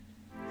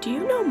Do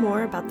you know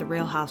more about the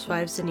Real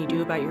Housewives than you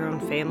do about your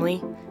own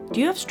family? Do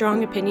you have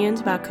strong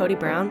opinions about Cody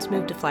Brown's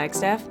move to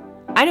Flagstaff?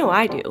 I know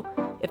I do.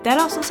 If that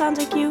also sounds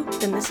like you,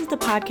 then this is the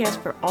podcast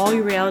for all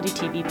your reality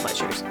TV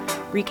pleasures.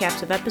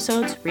 Recaps of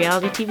episodes,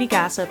 reality TV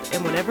gossip,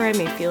 and whatever I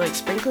may feel like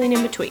sprinkling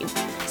in between.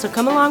 So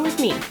come along with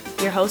me,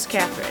 your host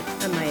Catherine,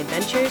 on my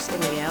adventures in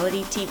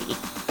reality TV.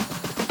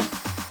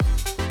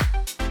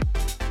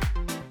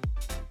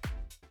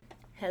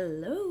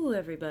 Hello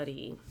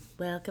everybody.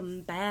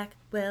 Welcome back.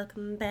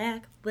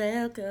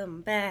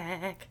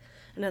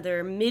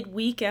 Another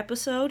midweek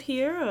episode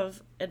here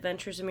of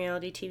Adventures in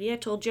Reality TV. I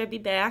told you I'd be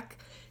back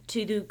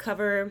to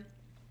cover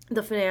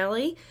the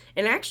finale,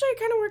 and actually it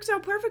kind of works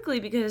out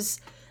perfectly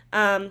because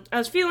I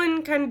was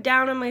feeling kind of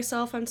down on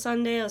myself on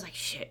Sunday. I was like,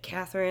 shit,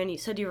 Catherine, you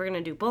said you were going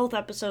to do both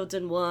episodes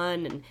in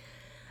one, and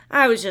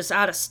I was just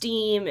out of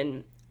steam,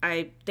 and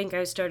I think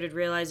I started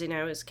realizing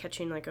I was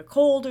catching like a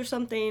cold or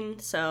something.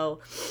 So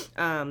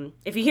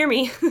if you hear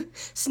me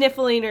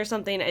sniffling or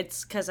something,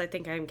 it's because I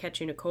think I'm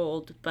catching a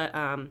cold. But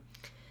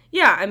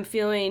yeah, I'm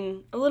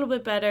feeling a little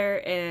bit better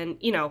and,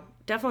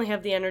 definitely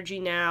have the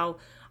energy now.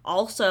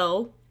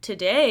 Also,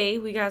 today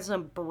we got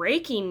some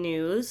breaking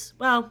news.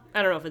 Well,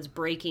 I don't know if it's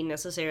breaking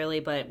necessarily,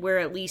 but we're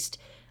at least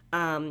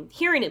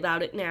hearing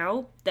about it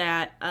now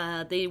that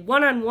the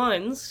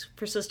one-on-ones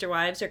for Sister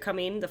Wives are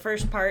coming. The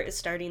first part is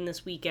starting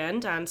this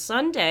weekend on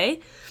Sunday.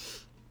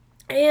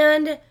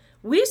 And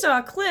we saw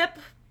a clip,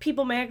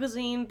 People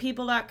Magazine,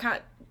 People.com.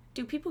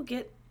 Do people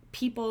get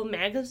People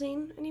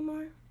Magazine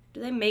anymore?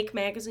 Do they make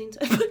magazines?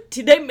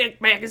 Do they make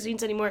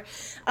magazines anymore?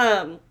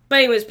 But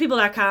anyways,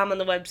 People.com on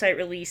the website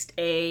released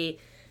a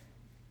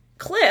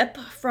clip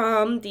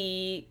from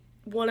the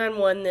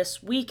one-on-one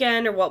this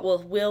weekend, or what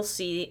we'll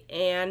see,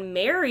 and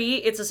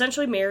it's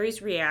essentially Mary's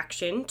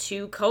reaction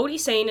to Cody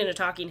saying in a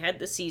talking head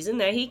this season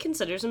that he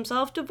considers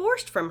himself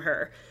divorced from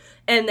her,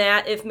 and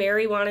that if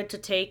Mary wanted to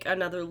take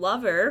another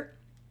lover,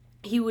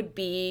 he would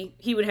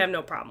have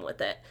no problem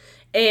with it.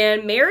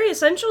 And Mary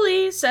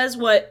essentially says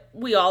what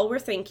we all were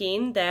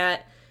thinking,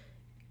 that,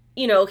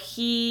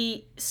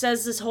 he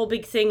says this whole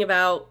big thing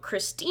about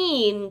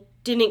Christine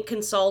didn't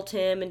consult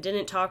him and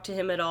didn't talk to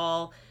him at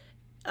all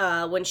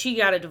when she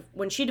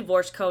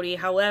divorced Cody.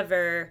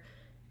 However,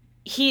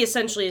 he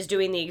essentially is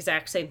doing the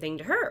exact same thing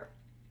to her,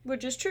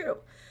 which is true.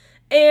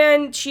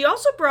 And she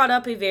also brought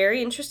up a very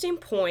interesting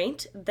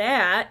point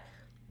that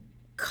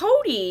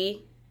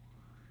Cody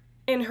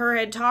and her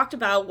had talked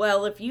about,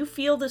 well, if you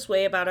feel this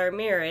way about our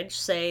marriage,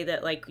 say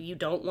that, like, you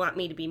don't want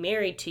me to be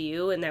married to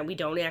you and that we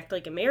don't act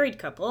like a married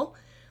couple,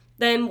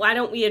 then why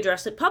don't we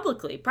address it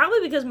publicly? Probably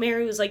because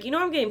Mary was like,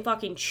 I'm getting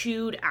fucking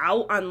chewed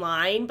out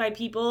online by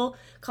people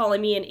calling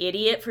me an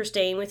idiot for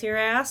staying with your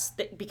ass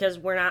because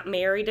we're not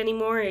married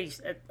anymore,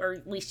 or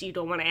at least you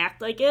don't want to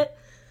act like it.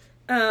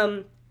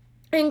 And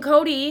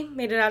Cody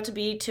made it out to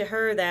be to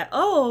her that,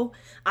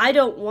 I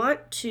don't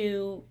want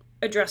to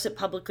address it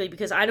publicly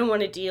because I don't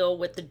want to deal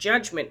with the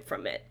judgment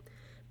from it.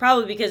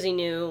 Probably because he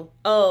knew,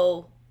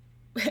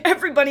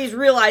 everybody's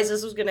realized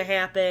this was going to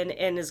happen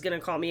and is going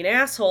to call me an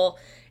asshole.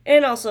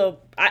 And also,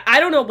 I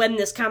don't know when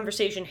this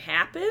conversation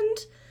happened.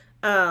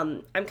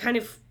 I'm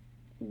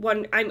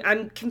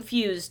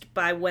confused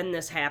by when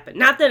this happened.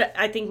 Not that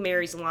I think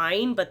Mary's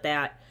lying, but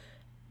that,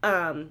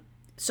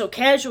 so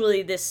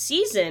casually this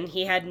season,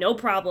 he had no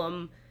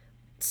problem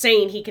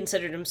saying he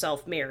considered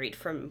himself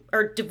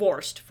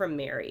divorced from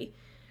Mary.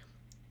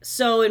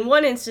 So in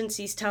one instance,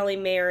 he's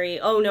telling Mary,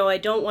 no, I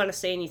don't want to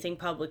say anything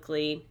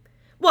publicly.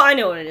 Well, I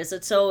know what it is.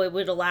 It's so it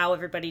would allow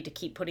everybody to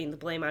keep putting the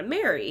blame on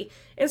Mary.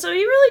 And so he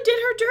really did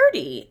her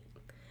dirty.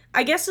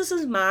 I guess this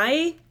is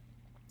my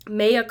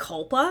mea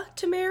culpa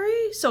to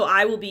Mary. So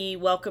I will be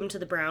welcome to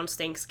the Browns'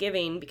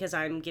 Thanksgiving because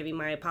I'm giving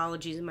my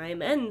apologies and my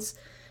amends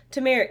to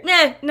Mary.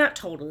 Nah, not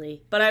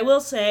totally. But I will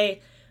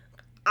say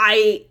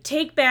I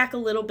take back a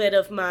little bit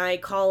of my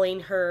calling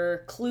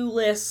her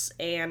clueless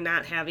and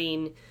not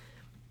having,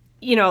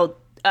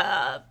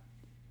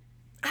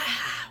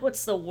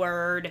 what's the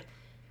word?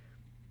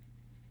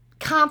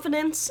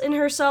 Confidence in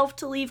herself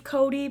to leave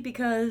Cody,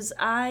 because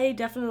I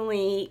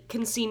definitely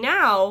can see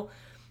now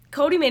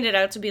Cody made it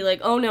out to be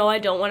like, no, I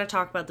don't want to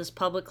talk about this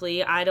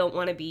publicly. I don't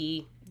want to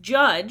be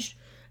judged.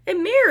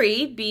 And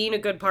Mary, being a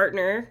good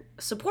partner,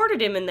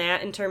 supported him in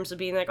that in terms of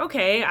being like,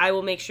 okay, I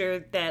will make sure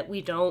that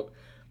we don't,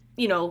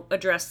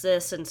 address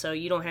this, and so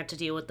you don't have to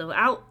deal with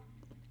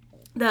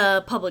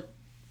the public,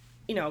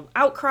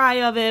 outcry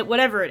of it,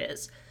 whatever it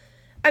is.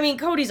 I mean,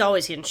 Cody's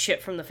always getting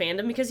shit from the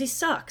fandom because he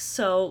sucks.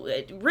 So,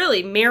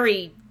 really,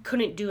 Mary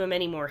couldn't do him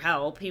any more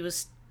help. He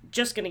was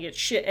just going to get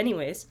shit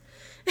anyways.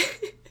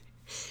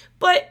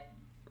 But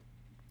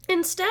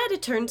instead,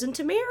 it turns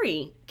into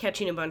Mary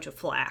catching a bunch of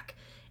flack.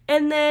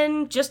 And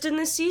then, just in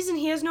this season,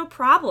 he has no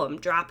problem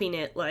dropping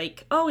it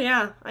like,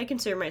 I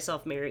consider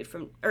myself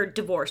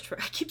divorced from,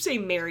 I keep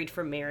saying married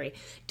from Mary.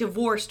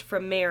 Divorced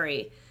from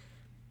Mary.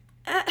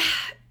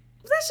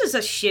 That's just a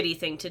shitty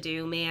thing to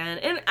do, man.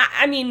 And,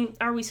 I mean,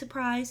 are we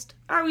surprised?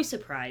 Are we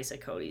surprised that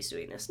Cody's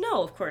doing this?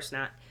 No, of course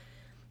not.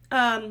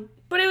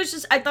 But it was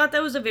just, I thought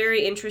that was a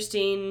very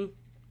interesting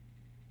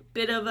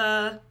bit of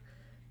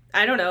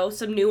I don't know,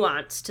 some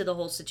nuance to the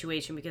whole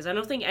situation, because I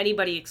don't think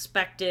anybody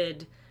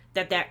expected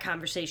that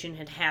conversation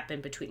had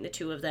happened between the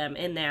two of them,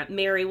 and that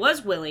Mary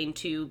was willing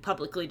to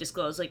publicly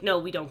disclose, like, no,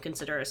 we don't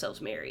consider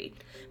ourselves married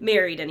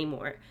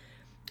anymore.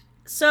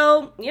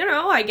 So,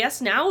 I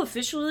guess now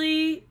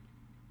officially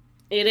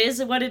it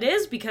is what it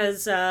is,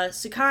 because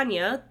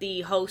Sukanya,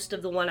 the host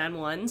of the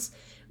one-on-ones,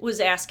 was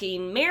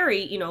asking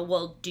Mary,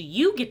 well, do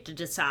you get to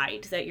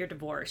decide that you're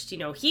divorced?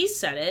 He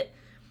said it.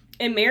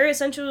 And Mary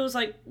essentially was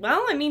like,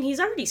 well, I mean, he's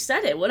already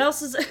said it. What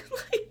else is it?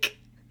 Like,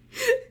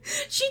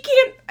 she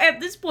can't at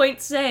this point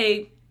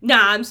say,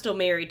 nah, I'm still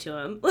married to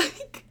him.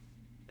 Like,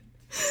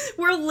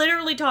 we're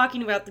literally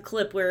talking about the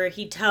clip where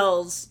he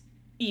tells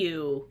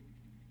you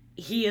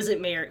he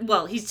isn't married.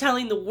 Well, he's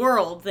telling the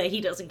world that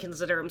he doesn't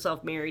consider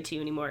himself married to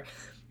you anymore.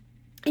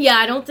 Yeah,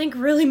 I don't think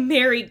really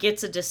Mary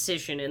gets a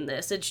decision in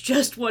this. It's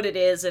just what it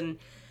is. And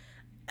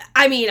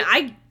I mean,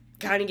 I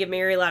kind of give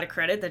Mary a lot of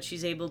credit that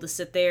she's able to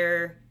sit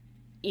there,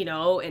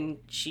 and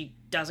she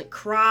doesn't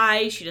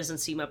cry. She doesn't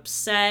seem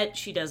upset.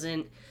 She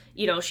doesn't,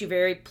 she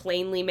very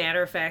plainly,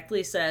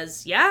 matter-of-factly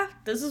says, yeah,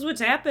 this is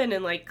what's happened.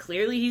 And, like,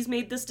 clearly he's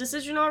made this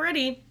decision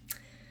already.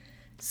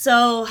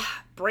 So,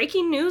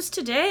 breaking news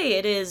today.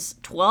 It is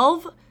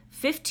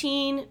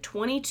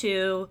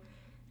 12/15/22,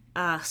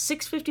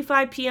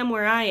 6:55 p.m.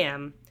 where I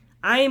am.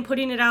 I am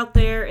putting it out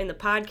there in the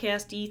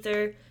podcast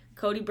ether.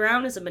 Cody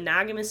Brown is a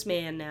monogamous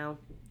man now.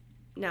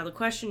 Now, the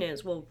question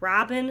is, will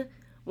Robin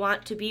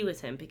want to be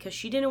with him? Because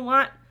she didn't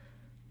want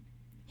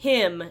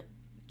him,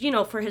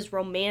 for his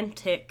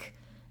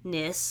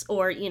romanticness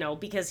or,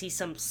 because he's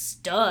some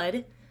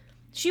stud.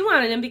 She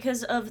wanted him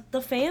because of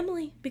the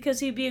family,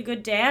 because he'd be a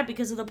good dad,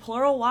 because of the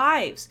plural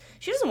wives.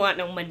 She doesn't want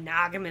no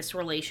monogamous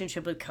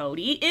relationship with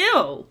Cody.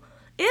 Ew.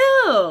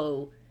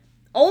 Ew.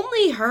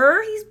 Only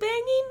her he's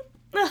banging?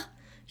 Ugh.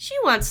 She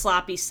wants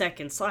sloppy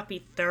seconds,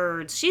 sloppy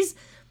thirds. She's...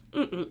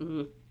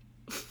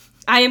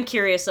 I am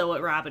curious, though,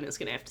 what Robin is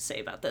going to have to say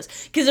about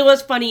this. Because it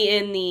was funny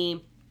in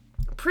the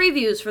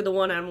previews for the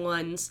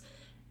one-on-ones,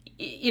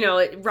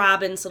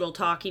 Robin's little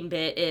talking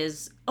bit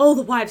is, oh,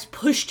 the wives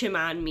pushed him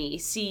on me.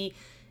 See,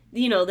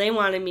 they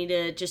wanted me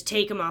to just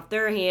take him off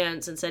their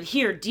hands and said,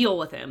 here, deal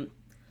with him.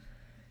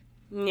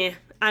 Yeah,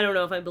 I don't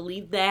know if I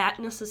believe that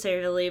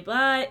necessarily,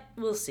 but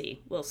we'll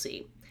see. We'll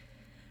see.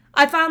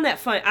 I found that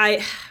fun.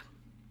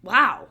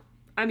 Wow.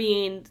 I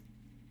mean,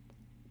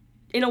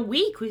 in a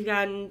week, we've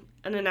gotten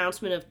an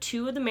announcement of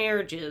 2 of the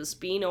marriages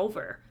being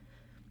over.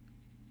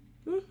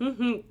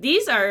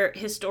 These are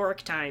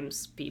historic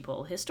times,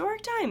 people.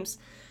 Historic times.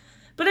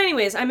 But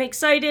anyways, I'm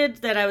excited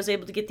that I was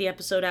able to get the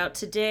episode out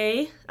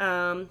today.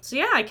 So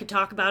yeah, I could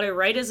talk about it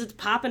right as it's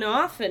popping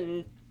off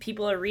and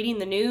people are reading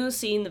the news,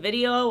 seeing the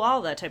video,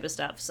 all that type of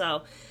stuff.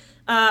 So,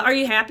 are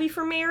you happy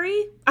for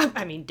Mary?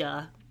 I mean,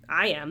 duh.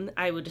 I am.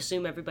 I would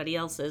assume everybody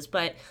else is.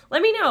 But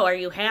let me know, are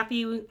you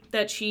happy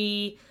that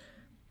she...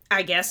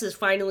 I guess has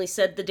finally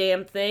said the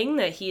damn thing,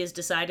 that he has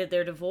decided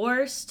they're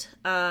divorced?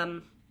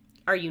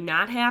 Are you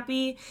not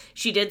happy?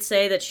 She did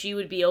say that she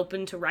would be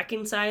open to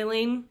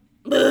reconciling.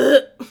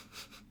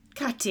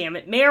 God damn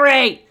it,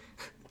 Mary!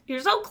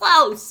 You're so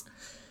close!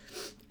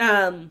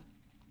 But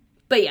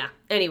yeah,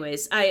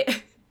 anyways,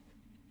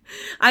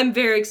 I'm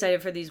very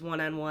excited for these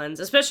one-on-ones,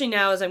 especially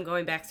now as I'm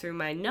going back through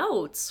my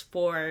notes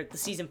for the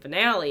season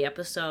finale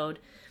episode,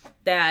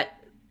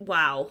 that,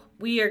 wow,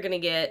 we are gonna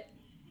get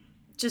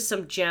just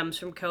some gems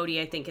from Cody,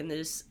 I think, in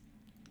these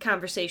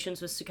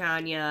conversations with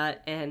Sukanya,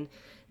 and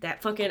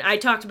that fucking... I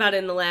talked about it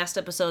in the last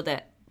episode,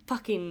 that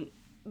fucking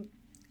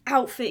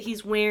outfit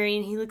he's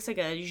wearing. He looks like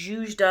a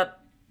zhuzhed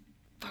up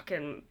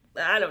fucking...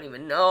 I don't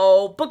even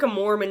know. Book of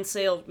Mormon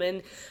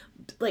salesman.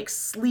 Like,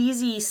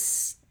 sleazy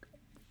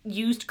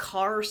used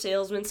car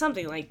salesman.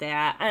 Something like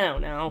that. I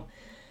don't know.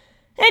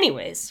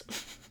 Anyways.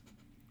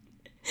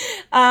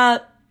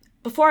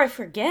 Before I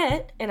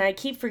forget, and I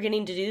keep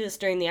forgetting to do this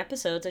during the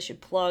episodes, I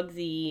should plug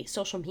the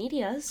social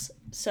medias.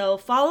 So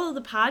follow the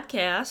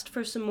podcast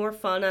for some more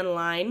fun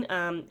online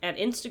at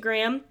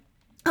Instagram,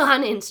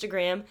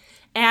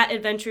 at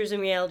Adventures in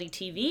Reality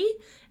TV,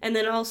 and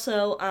then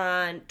also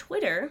on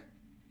Twitter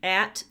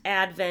at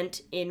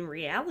Advent in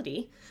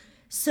Reality.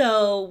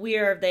 So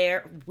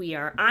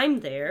I'm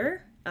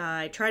there.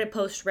 I try to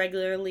post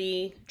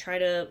regularly, try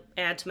to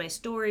add to my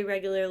story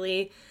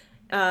regularly.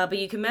 But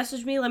you can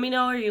message me, let me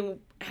know, are you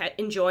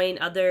enjoying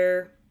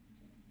other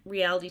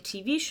reality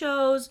TV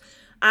shows?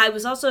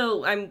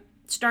 I'm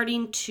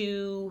starting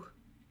to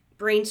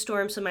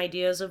brainstorm some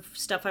ideas of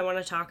stuff I want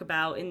to talk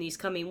about in these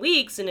coming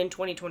weeks and in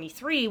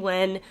 2023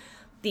 when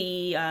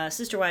the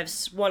Sister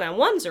Wives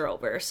one-on-ones are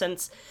over.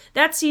 Since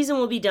that season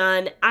will be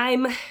done,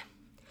 I'm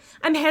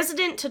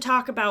hesitant to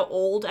talk about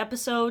old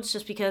episodes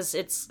just because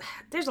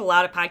there's a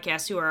lot of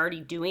podcasts who are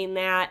already doing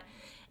that,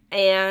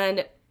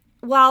 and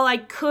while I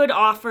could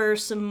offer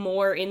some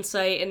more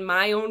insight and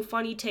my own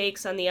funny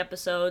takes on the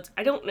episodes,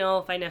 I don't know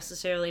if I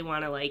necessarily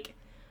want to,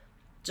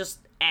 just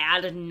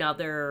add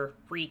another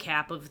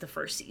recap of the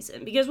first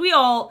season. Because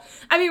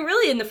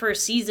really in the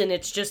first season,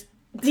 it's just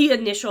the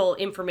initial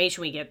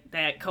information we get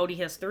that Cody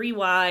has 3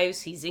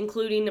 wives. He's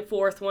including the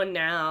 4th one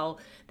now.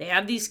 They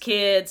have these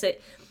kids.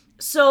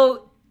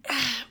 So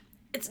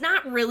it's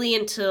not really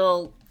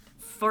until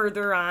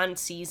further on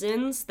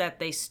seasons that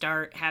they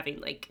start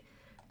having, like,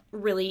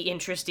 really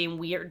interesting,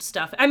 weird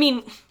stuff. I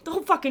mean, the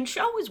whole fucking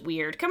show is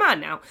weird. Come on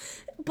now.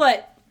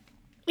 But,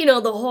 you know,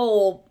 the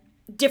whole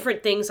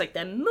different things like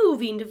them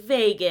moving to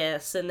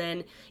Vegas and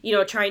then, you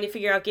know, trying to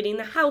figure out getting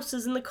the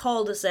houses in the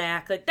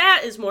cul-de-sac. Like,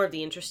 that is more of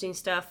the interesting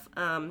stuff.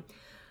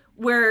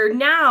 Where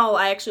now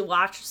I actually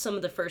watched some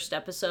of the first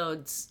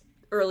episodes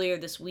earlier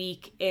this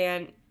week,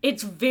 and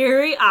it's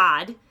very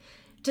odd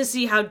to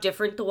see how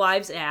different the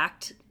wives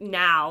act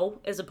now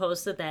as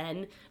opposed to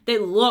then. They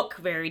look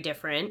very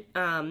different.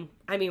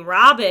 I mean,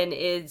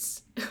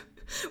 Robin's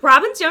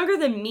younger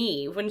than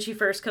me when she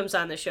first comes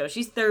on the show.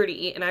 She's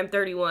 30 and I'm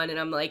 31, and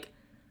I'm like,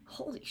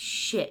 holy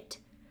shit.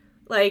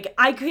 Like,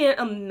 I can't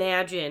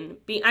imagine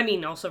being... I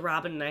mean, also,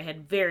 Robin and I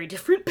had very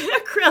different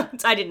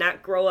backgrounds. I did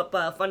not grow up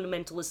a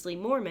fundamentalist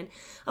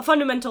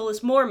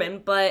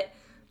Mormon, but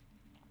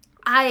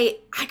I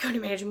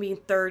couldn't imagine being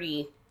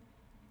 30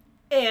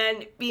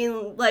 and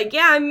being like,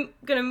 yeah, I'm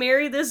gonna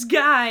marry this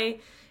guy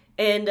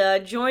and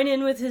join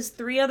in with his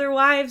 3 other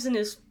wives and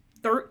his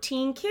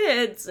 13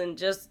 kids, and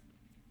just,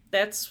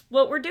 that's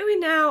what we're doing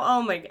now.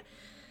 Oh my god.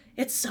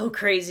 It's so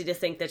crazy to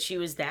think that she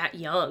was that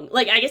young.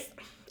 Like, I guess,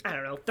 I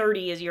don't know,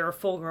 30 is you're a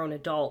full-grown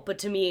adult, but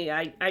to me,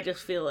 I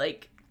just feel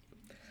like,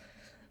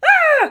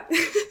 ah!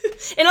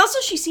 And also,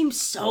 she seems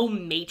so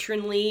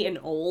matronly and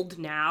old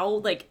now.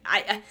 Like,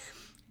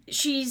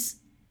 she's,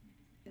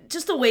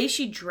 just the way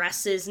she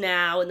dresses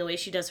now and the way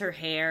she does her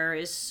hair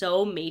is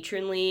so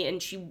matronly,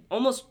 and she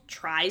almost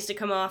tries to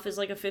come off as,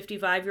 like, a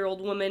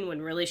 55-year-old woman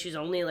when really she's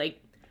only,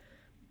 like,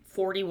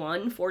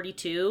 41,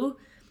 42.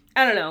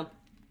 I don't know.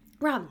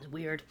 Robin's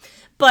weird.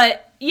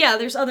 But, yeah,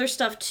 there's other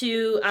stuff,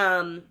 too.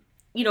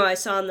 You know, I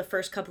saw in the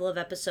first couple of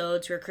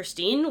episodes where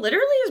Christine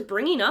literally is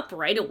bringing up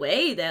right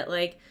away that,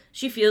 like,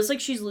 she feels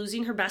like she's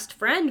losing her best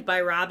friend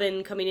by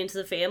Robin coming into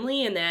the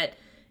family, and that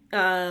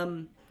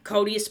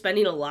Cody is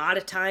spending a lot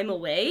of time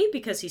away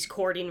because he's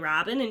courting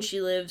Robin, and she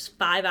lives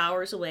 5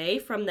 hours away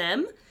from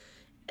them.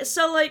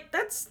 So, like,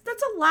 that's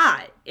a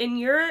lot. And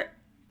you're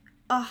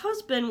a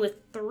husband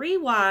with 3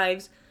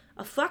 wives,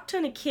 a fuck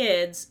ton of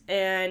kids,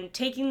 and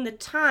taking the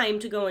time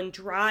to go and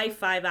drive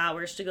 5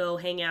 hours to go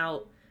hang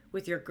out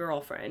with your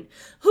girlfriend,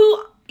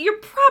 who you're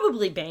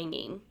probably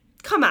banging.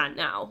 Come on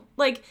now.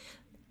 Like,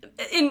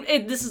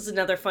 and this is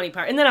another funny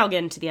part, and then I'll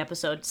get into the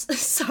episodes.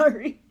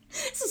 Sorry.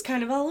 This is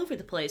kind of all over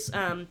the place.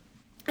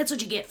 That's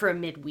what you get for a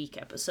midweek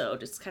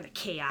episode. It's kind of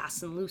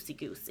chaos and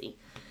loosey-goosey.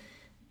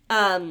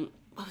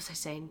 What was I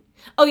saying?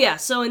 Oh, yeah,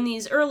 so in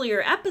these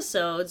earlier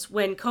episodes,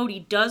 when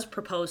Cody does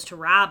propose to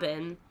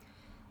Robin,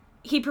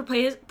 he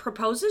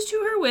proposes to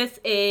her with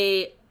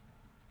a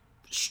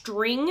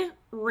string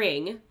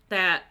ring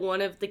that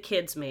one of the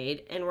kids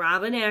made, and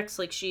Robin acts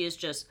like she is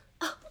just,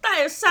 oh,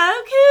 that is so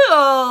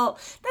cool!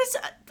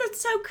 That's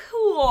so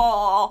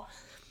cool!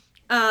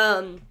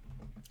 And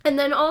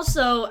then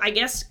also, I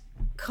guess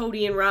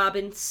Cody and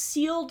Robin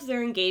sealed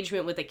their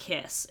engagement with a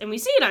kiss, and we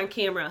see it on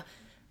camera.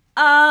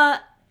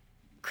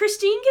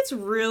 Christine gets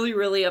really,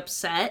 really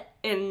upset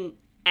and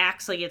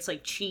acts like it's,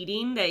 like,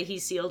 cheating that he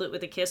sealed it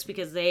with a kiss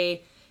because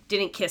they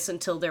didn't kiss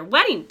until their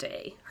wedding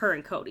day, her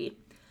and Cody.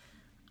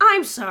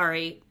 I'm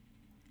sorry.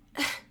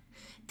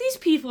 These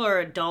people are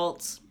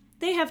adults.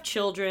 They have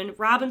children.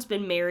 Robin's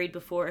been married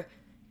before.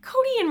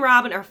 Cody and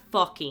Robin are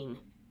fucking.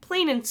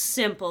 Plain and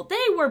simple.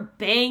 They were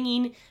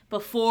banging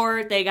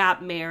before they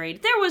got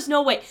married. There was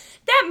no way.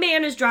 That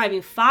man is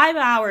driving 5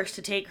 hours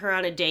to take her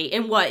on a date.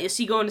 And what? Is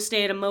he going to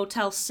stay at a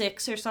Motel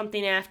 6 or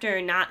something after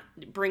and not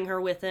bring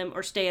her with him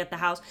or stay at the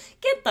house?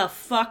 Get the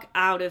fuck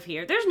out of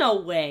here. There's no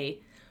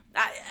way.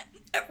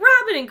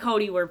 Robin and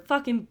Cody were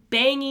fucking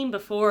banging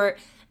before.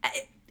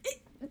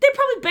 They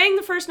probably banged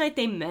the first night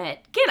they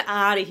met. Get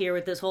out of here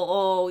with this whole,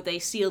 oh, they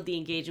sealed the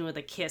engagement with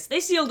a kiss. They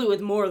sealed it with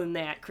more than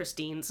that,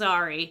 Christine.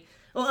 Sorry.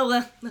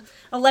 Well,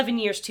 11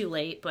 years too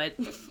late, but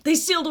they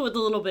sealed it with a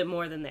little bit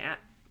more than that.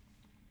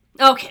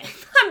 Okay,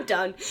 I'm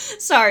done.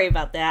 Sorry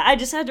about that. I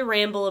just had to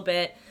ramble a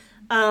bit.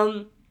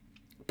 But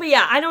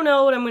yeah, I don't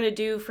know what I'm going to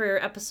do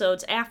for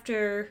episodes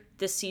after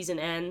this season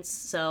ends,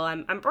 so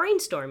I'm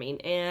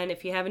brainstorming. And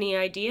if you have any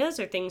ideas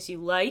or things you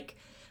like,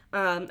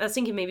 I was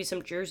thinking maybe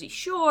some Jersey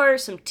Shore,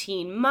 some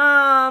Teen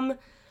Mom.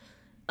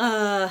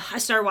 I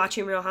started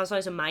watching Real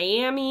Housewives of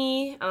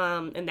Miami,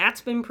 and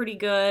that's been pretty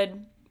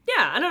good.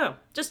 Yeah, I don't know.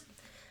 Just,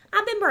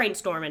 I've been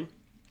brainstorming.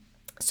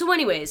 So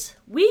anyways,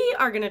 we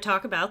are going to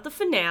talk about the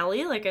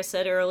finale, like I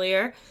said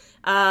earlier,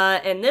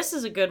 and this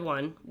is a good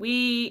one.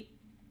 We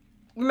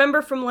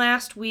remember from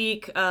last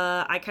week,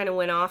 I kind of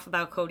went off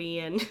about Cody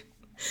and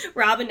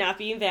Robin not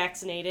being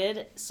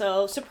vaccinated.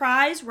 So,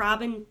 surprise,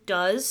 Robin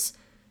does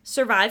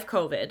survive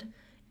COVID,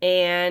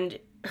 and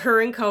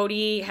her and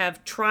Cody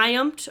have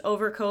triumphed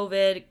over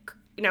COVID.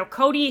 Now,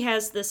 Cody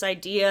has this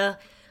idea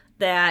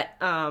that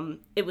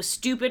it was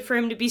stupid for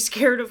him to be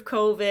scared of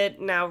COVID.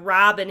 Now,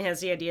 Robin has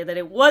the idea that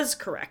it was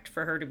correct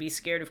for her to be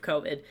scared of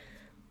COVID.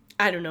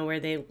 I don't know where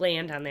they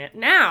land on that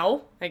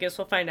now. I guess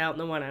we'll find out in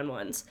the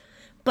one-on-ones.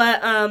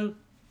 But,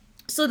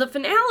 so the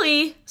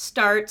finale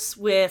starts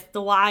with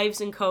the wives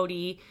and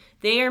Cody.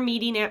 They are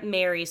meeting at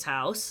Mary's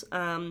house.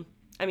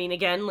 I mean,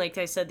 again, like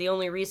I said, the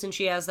only reason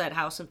she has that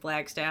house in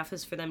Flagstaff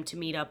is for them to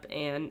meet up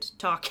and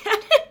talk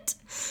at it.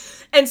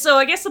 And so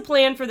I guess the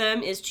plan for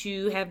them is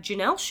to have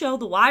Janelle show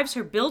the wives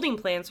her building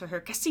plans for her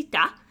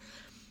casita.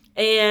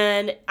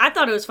 And I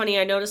thought it was funny.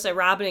 I noticed that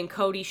Robin and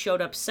Cody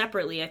showed up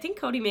separately. I think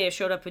Cody may have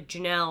showed up with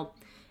Janelle.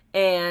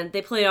 And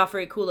they played off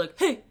very cool, like,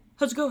 hey,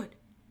 how's it going?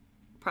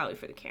 Probably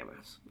for the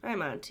cameras.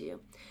 I'm on to you.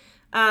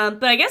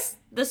 But I guess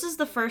this is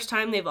the first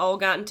time they've all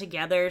gotten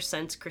together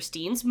since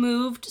Christine's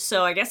moved.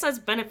 So I guess that's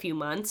been a few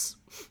months.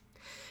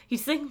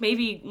 You'd think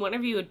maybe one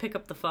of you would pick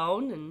up the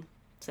phone and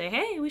say,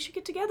 hey, we should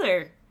get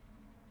together.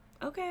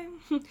 Okay.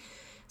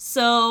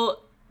 So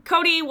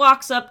Cody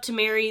walks up to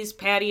Mary's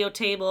patio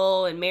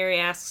table, and Mary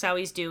asks how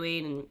he's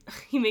doing, and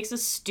he makes a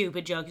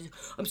stupid joke. He's like,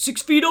 I'm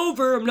 6 feet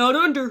over. I'm not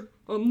under.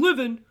 I'm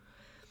living.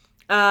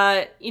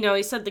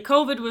 He said the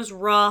COVID was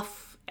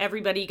rough.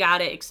 Everybody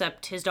got it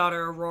except his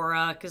daughter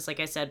Aurora, because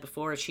like I said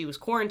before, she was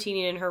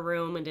quarantining in her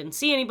room and didn't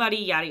see anybody,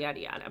 yada, yada,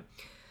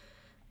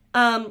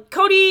 yada.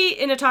 Cody,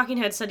 in a talking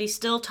head, said he's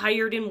still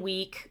tired and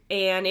weak,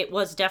 and it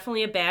was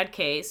definitely a bad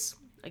case.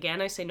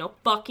 Again, I say no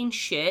fucking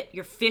shit.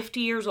 You're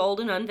 50 years old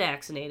and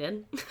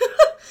unvaccinated.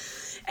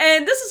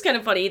 And this is kind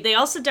of funny. They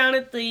all sit down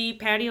at the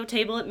patio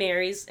table at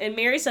Mary's, and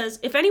Mary says,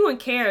 if anyone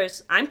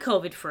cares, I'm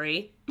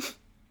COVID-free.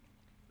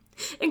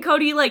 And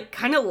Cody,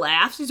 kind of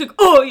laughs. He's like,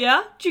 oh,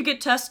 yeah? Did you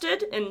get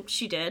tested? And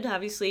she did,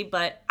 obviously,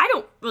 but I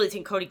don't really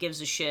think Cody gives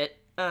a shit.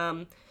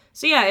 So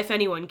yeah, if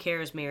anyone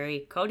cares,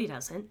 Mary, Cody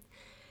doesn't.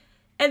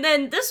 And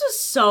then this was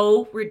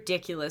so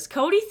ridiculous.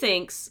 Cody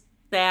thinks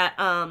that,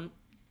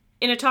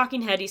 in a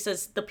talking head, he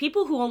says, the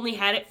people who only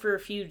had it for a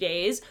few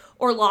days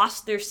or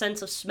lost their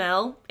sense of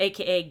smell,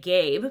 aka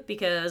Gabe,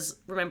 because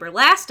remember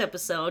last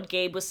episode,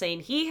 Gabe was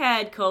saying he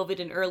had COVID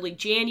in early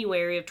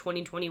January of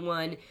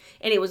 2021,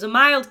 and it was a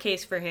mild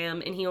case for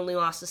him, and he only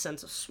lost a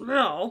sense of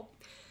smell.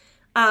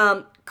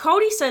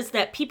 Cody says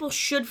that people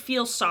should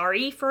feel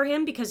sorry for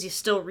him because he's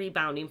still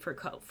rebounding from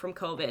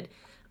COVID.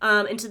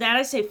 And to that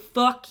I say,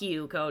 fuck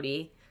you,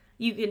 Cody.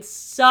 You can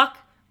suck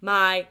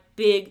my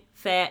big,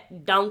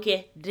 fat,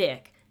 donkey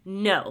dick.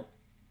 No.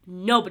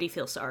 Nobody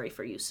feels sorry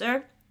for you,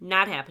 sir.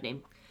 Not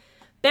happening.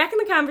 Back in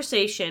the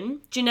conversation,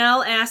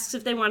 Janelle asks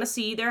if they want to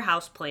see their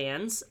house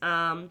plans.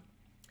 And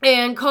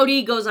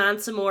Cody goes on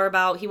some more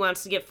about he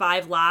wants to get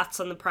 5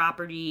 lots on the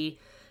property.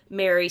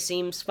 Mary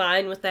seems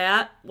fine with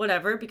that.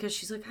 Whatever, because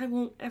she's like, I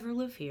won't ever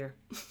live here.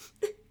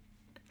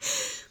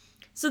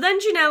 So then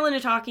Janelle in a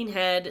talking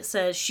head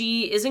says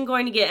she isn't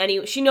going to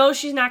get she knows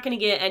she's not going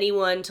to get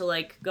anyone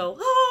to go,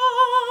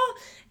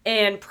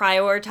 and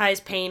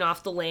prioritize paying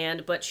off the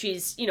land, but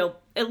she's,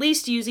 at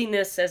least using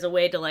this as a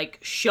way to,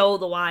 show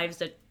the wives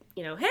that,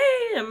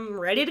 hey, I'm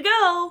ready to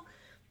go.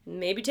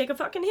 Maybe take a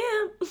fucking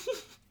hint.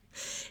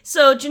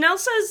 So Janelle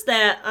says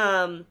that,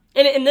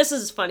 and this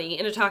is funny,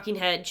 in a talking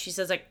head, she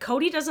says,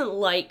 Cody doesn't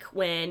like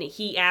when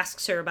he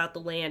asks her about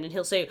the land, and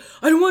he'll say,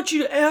 I don't want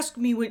you to ask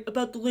me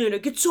about the land. I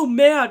get so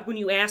mad when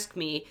you ask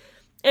me.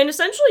 And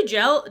essentially,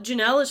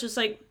 Janelle is just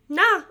like,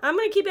 nah, I'm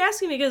going to keep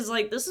asking because,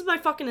 this is my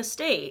fucking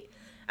estate.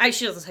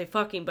 She doesn't say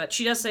fucking, but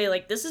she does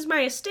say, this is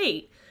my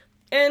estate.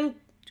 And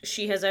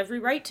she has every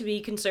right to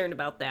be concerned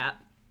about that.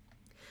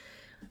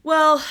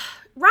 Well,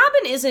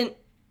 Robin isn't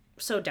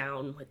so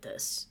down with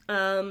this.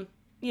 I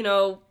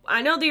know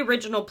the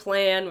original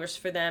plan was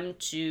for them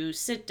to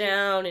sit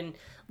down and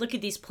look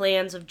at these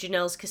plans of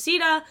Janelle's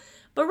casita,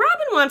 but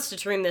Robin wants to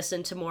turn this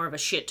into more of a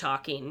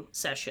shit-talking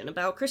session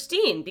about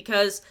Christine,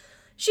 because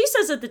she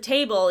says at the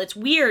table it's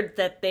weird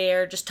that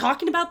they're just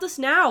talking about this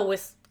now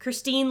with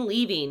Christine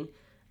leaving.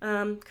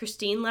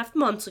 Christine left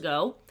months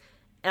ago,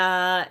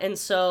 and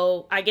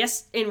so I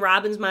guess in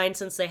Robin's mind,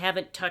 since they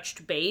haven't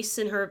touched base,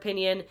 in her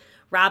opinion,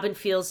 Robin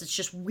feels it's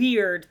just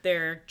weird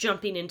they're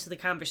jumping into the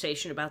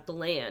conversation about the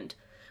land.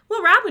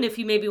 Well, Robin, if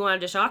you maybe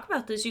wanted to talk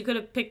about this, you could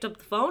have picked up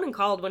the phone and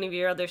called one of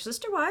your other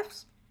sister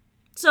wives.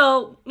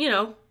 So,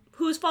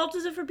 whose fault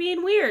is it for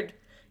being weird?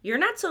 You're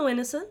not so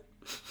innocent.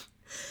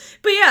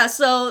 But yeah,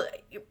 so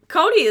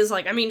Cody is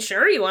like,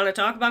 sure, you want to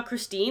talk about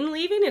Christine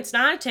leaving? It's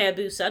not a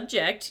taboo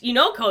subject.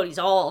 Cody's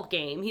all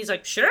game. He's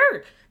like,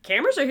 sure,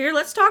 cameras are here.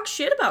 Let's talk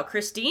shit about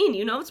Christine.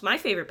 It's my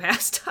favorite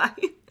pastime.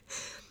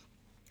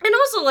 And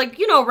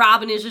also,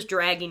 Robin is just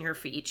dragging her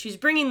feet. She's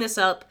bringing this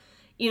up,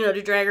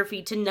 to drag her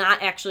feet to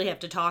not actually have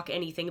to talk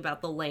anything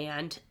about the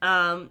land.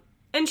 And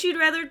she'd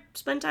rather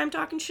spend time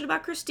talking shit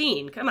about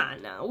Christine. Come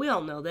on now. We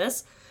all know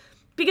this.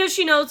 Because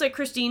she knows that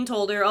Christine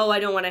told her, I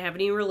don't want to have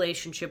any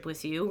relationship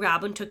with you.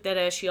 Robin took that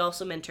as she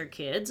also meant her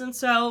kids. And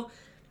so,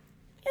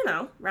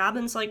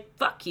 Robin's like,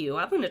 fuck you.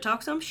 I'm going to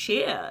talk some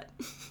shit.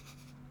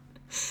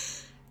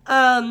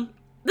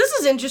 This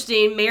is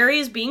interesting. Mary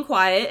is being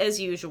quiet as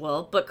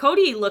usual. But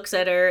Cody looks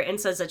at her and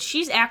says that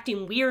she's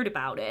acting weird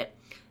about it.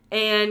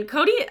 And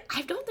Cody,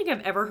 I don't think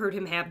I've ever heard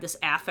him have this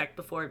affect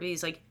before. But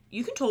he's like,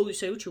 you can totally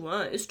say what you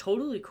want. It's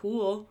totally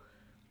cool.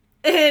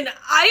 And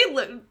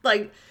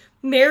I,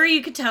 Mary,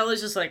 you could tell,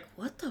 is just like,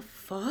 what the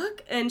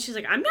fuck? And she's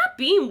like, I'm not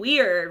being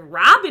weird.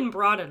 Robin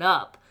brought it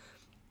up.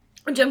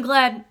 Which I'm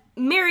glad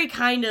Mary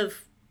kind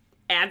of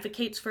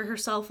advocates for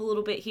herself a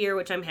little bit here,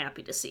 which I'm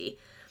happy to see.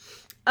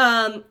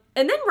 And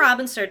then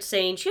Robin starts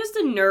saying, she has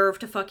the nerve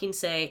to fucking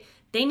say,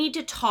 they need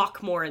to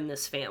talk more in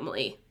this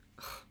family.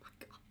 Oh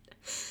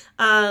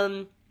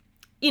my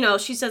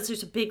god. She says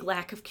there's a big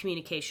lack of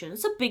communication.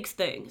 It's a big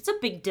thing. It's a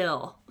big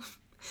deal.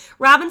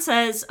 Robin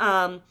says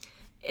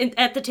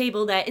at the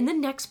table that in the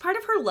next part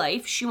of her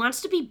life, she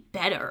wants to be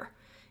better.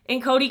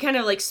 And Cody kind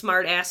of like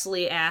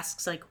smart-assly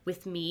asks, like,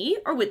 with me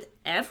or with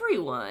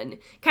everyone?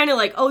 Kind of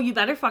like, oh, you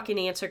better fucking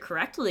answer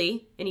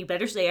correctly. And you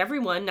better say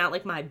everyone, not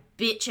like my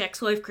bitch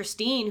ex-wife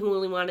Christine who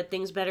only wanted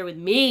things better with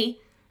me.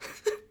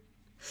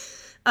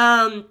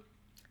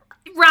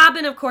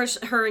 Robin, of course,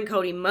 her and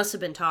Cody must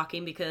have been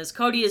talking because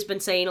Cody has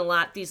been saying a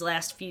lot these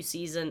last few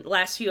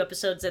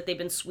episodes that they've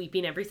been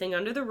sweeping everything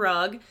under the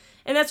rug.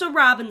 And that's what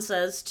Robin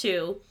says,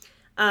 too.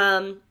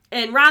 And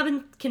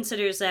Robin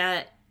considers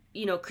that,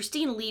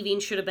 Christine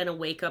leaving should have been a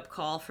wake-up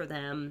call for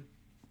them.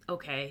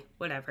 Okay,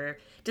 whatever.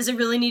 Does it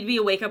really need to be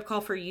a wake-up call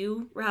for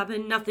you,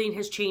 Robin? Nothing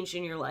has changed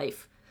in your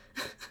life.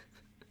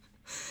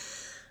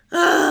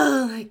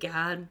 Oh, my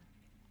God.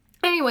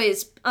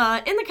 Anyways,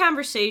 in the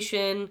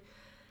conversation,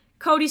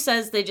 Cody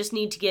says they just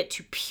need to get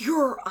to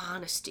pure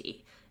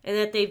honesty and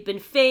that they've been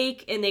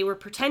fake and they were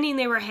pretending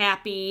they were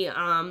happy,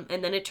 and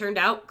then it turned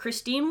out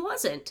Christine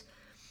wasn't.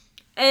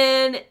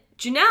 And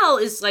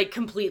Janelle is, like,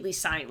 completely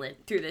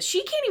silent through this.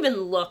 She can't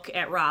even look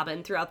at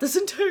Robin throughout this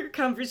entire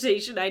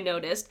conversation, I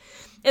noticed.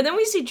 And then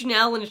we see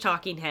Janelle in a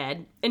talking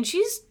head, and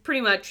she's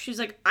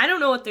like, I don't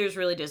know what there's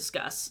really to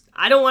discuss.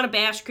 I don't want to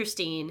bash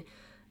Christine.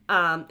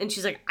 And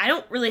she's like, I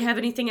don't really have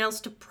anything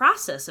else to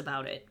process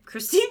about it.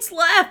 Christine's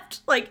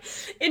left. Like,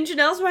 in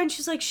Janelle's mind,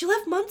 she's like, she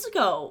left months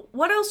ago.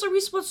 What else are we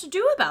supposed to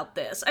do about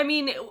this? I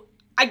mean,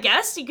 I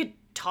guess you could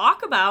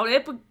talk about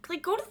it, but,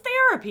 like, go to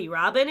therapy,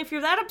 Robin, if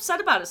you're that upset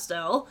about it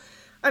still.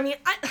 I mean,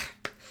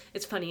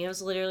 it's funny. I was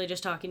literally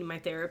just talking to my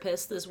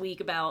therapist this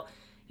week about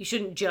you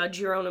shouldn't judge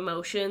your own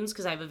emotions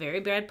because I have a very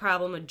bad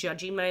problem with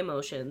judging my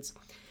emotions.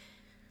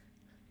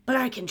 But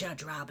I can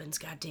judge Robin's,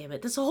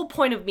 goddammit. That's the whole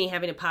point of me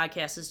having a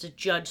podcast is to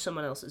judge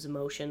someone else's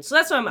emotions. So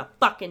that's what I'm gonna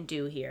fucking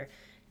do here.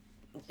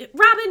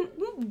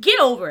 Robin, get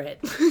over it.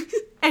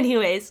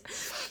 Anyways.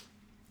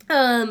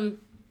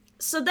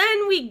 So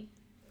then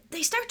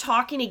they start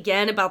talking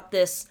again about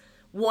this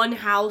one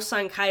house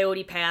on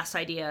Coyote Pass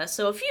idea.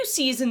 So a few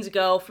seasons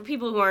ago, for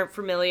people who aren't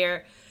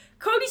familiar,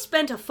 Cody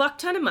spent a fuck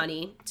ton of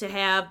money to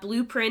have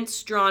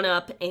blueprints drawn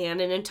up and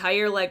an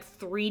entire, like,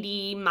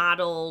 3D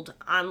modeled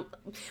it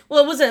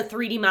wasn't a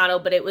 3D model,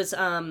 but it was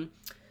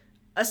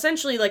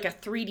essentially like a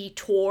 3D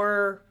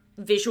tour,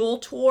 visual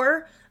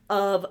tour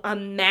of a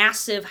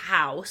massive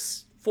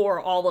house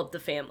for all of the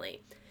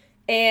family.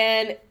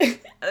 And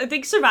I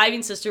think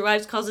Surviving Sister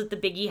Wives calls it the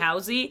Biggie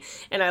Housey,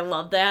 and I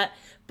love that.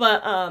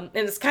 But, and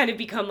it's kind of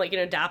become, like, an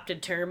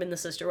adopted term in the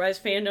Sister Wives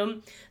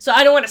fandom. So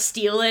I don't want to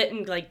steal it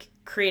and, like,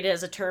 create it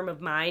as a term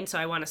of mine. So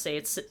I want to say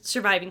it's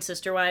Surviving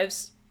Sister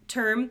Wives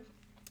term.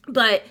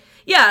 But,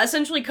 yeah,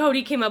 essentially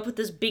Cody came up with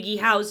this Biggie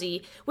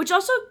Housey, which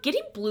also,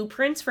 getting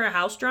blueprints for a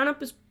house drawn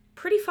up is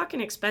pretty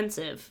fucking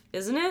expensive,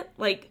 isn't it?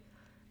 Like,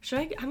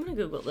 I'm going to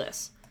Google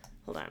this.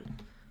 Hold on.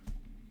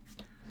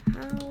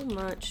 How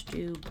much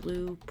do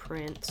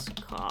blueprints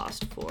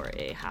cost for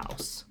a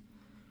house?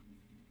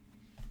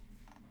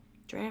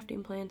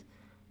 Drafting plans.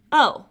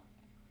 Oh.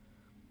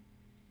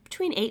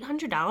 Between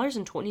 $800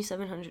 and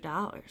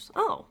 $2,700.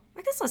 Oh,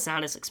 I guess that's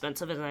not as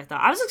expensive as I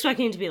thought. I was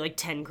expecting it to be like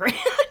 10 grand.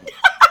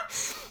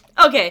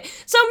 Okay,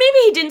 so maybe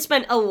he didn't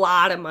spend a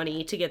lot of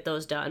money to get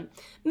those done.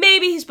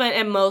 Maybe he spent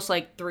at most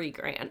like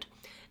 $3,000.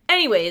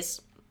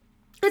 Anyways,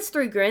 it's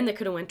 $3,000 that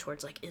could have went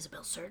towards like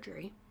Isabel's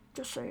surgery.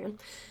 Just saying.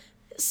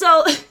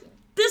 So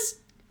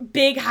this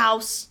big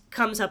house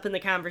comes up in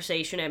the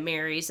conversation at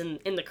Mary's in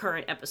the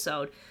current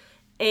episode.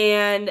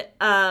 And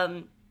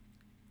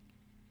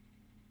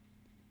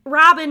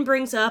Robin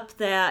brings up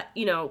that,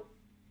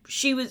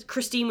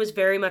 Christine was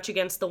very much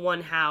against the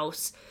one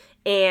house.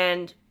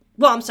 And,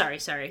 well, I'm sorry,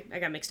 I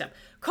got mixed up.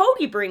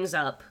 Cody brings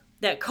up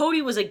that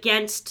Cody was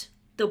against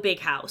the big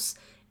house.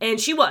 And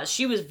she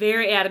was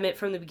very adamant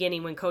from the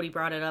beginning when Cody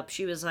brought it up.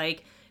 She was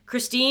like,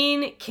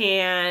 Christine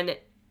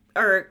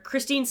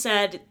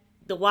said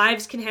the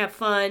wives can have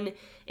fun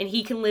and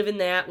he can live in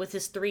that with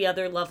his 3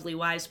 other lovely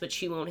wives, but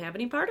she won't have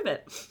any part of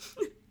it.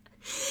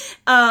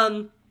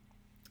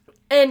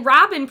 And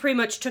Robin pretty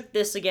much took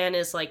this again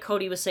as like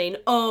Cody was saying,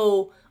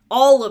 oh,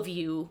 all of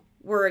you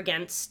were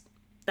against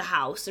the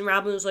house. And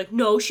Robin was like,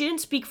 no, she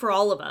didn't speak for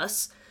all of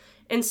us.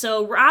 And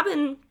so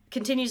Robin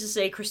continues to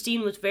say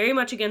Christine was very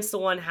much against the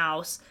one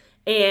house.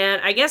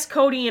 And I guess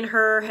Cody and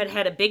her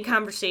had a big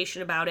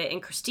conversation about it.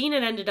 And Christine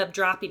had ended up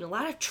dropping a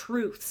lot of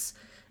truths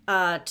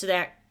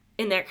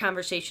in that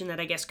conversation that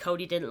I guess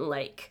Cody didn't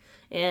like.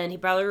 And he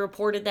probably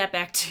reported that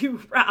back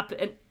to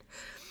Robin.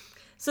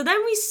 So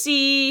then we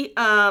see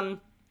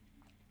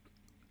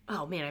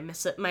Oh man, I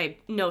missed it. My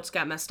notes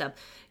got messed up.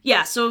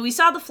 Yeah, so we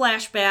saw the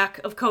flashback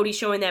of Cody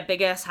showing that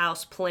big ass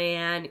house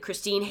plan.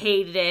 Christine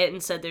hated it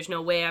and said there's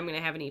no way I'm going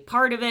to have any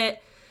part of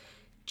it.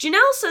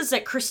 Janelle says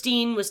that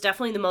Christine was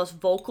definitely the most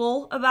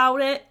vocal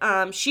about it.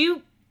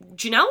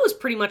 Janelle was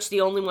pretty much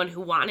the only one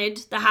who wanted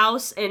the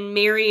house, and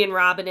Mary and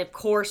Robin, of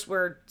course,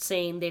 were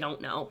saying they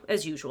don't know,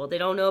 as usual. They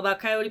don't know about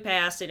Coyote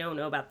Pass. They don't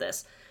know about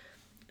this.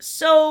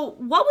 So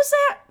what was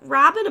that,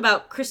 Robin,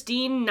 about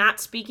Christine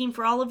not speaking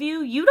for all of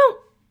you? You don't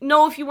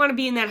know if you want to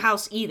be in that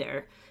house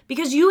either,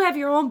 because you have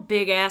your own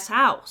big-ass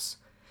house.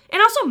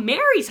 And also,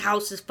 Mary's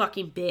house is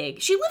fucking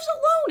big. She lives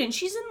alone, and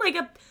she's in, like,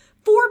 a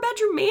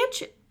 4-bedroom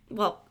mansion.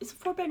 Well, it's a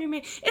 4-bedroom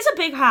mansion. It's a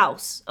big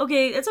house,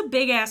 okay? It's a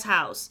big-ass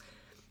house.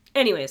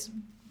 Anyways,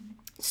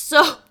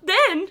 so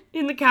then,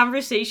 in the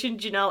conversation,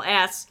 Janelle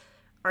asks,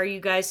 are you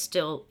guys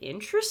still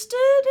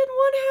interested in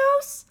one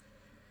house?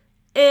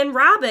 And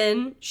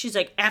Robin, she's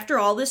like, after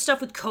all this stuff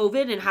with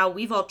COVID and how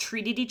we've all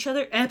treated each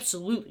other,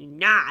 absolutely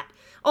not.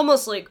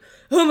 Almost like,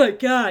 oh my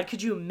God,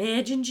 could you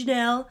imagine,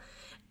 Janelle?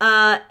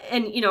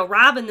 And,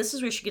 Robin, this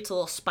is where she gets a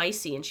little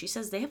spicy, and she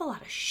says they have a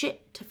lot of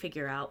shit to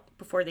figure out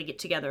before they get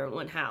together in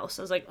one house.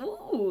 I was like,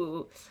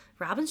 ooh,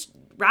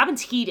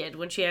 Robin's heated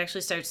when she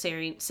actually starts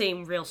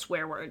saying real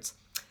swear words.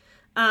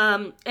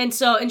 And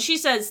she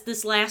says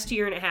this last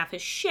year and a half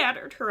has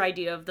shattered her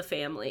idea of the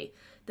family.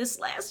 This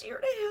last year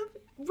and a half,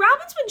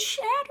 Robin's been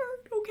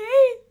shattered,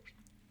 okay?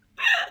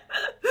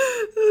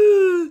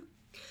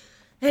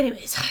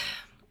 Anyways,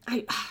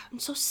 I'm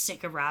so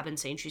sick of Robin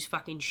saying she's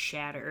fucking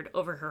shattered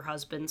over her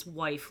husband's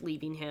wife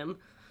leaving him.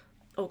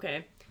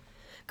 Okay.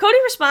 Cody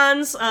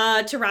responds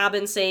to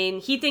Robin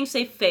saying he thinks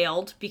they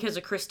failed because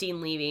of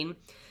Christine leaving.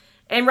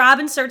 And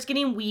Robin starts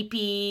getting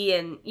weepy,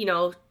 and,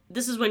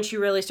 this is when she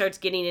really starts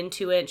getting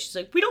into it. She's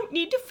like, we don't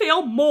need to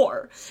fail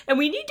more, and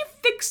we need to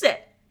fix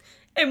it.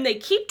 And they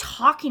keep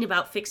talking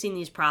about fixing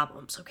these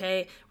problems,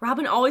 okay?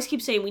 Robin always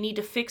keeps saying we need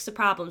to fix the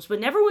problems, but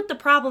never what the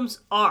problems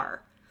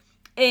are.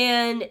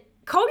 And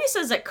Cody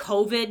says that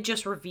COVID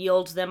just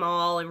revealed them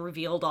all and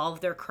revealed all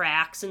of their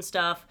cracks and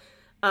stuff.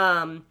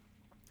 And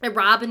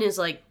Robin is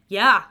like,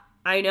 yeah,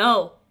 I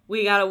know.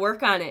 We gotta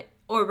work on it,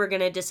 or we're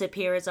gonna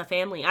disappear as a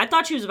family. I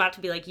thought she was about to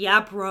be like,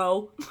 yeah,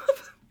 bro.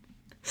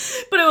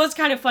 But it was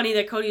kind of funny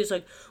that Cody was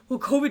like, well,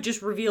 COVID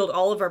just revealed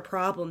all of our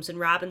problems. And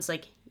Robin's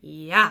like,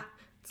 yeah,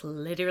 it's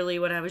literally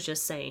what I was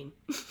just saying.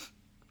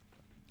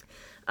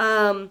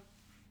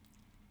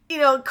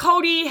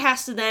 Cody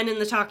has to then, in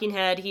the talking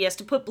head, he has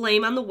to put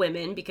blame on the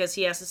women because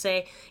he has to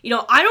say,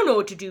 I don't know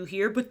what to do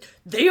here, but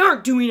they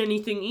aren't doing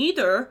anything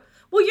either.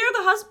 Well, you're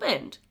the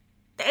husband.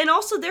 And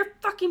also, they're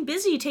fucking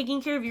busy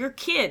taking care of your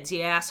kids,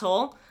 you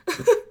asshole.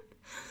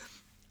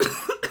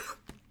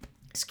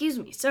 Excuse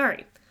me,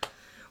 sorry.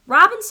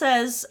 Robin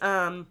says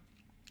the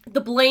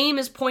blame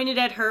is pointed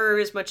at her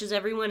as much as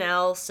everyone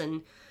else,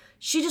 and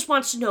she just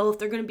wants to know if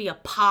they're going to be a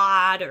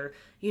pod or,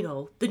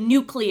 the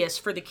nucleus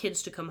for the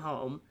kids to come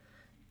home.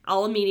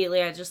 All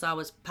immediately I just thought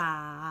was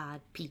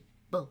pod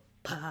people.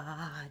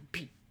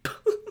 Because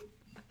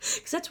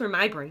that's where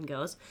my brain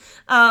goes.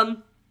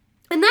 And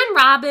then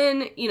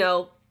Robin,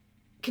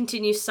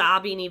 continues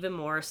sobbing even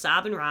more,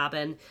 sobbing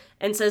Robin,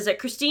 and says that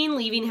Christine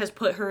leaving has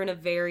put her in a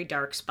very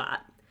dark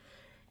spot.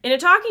 In a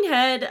talking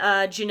head,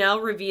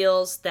 Janelle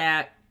reveals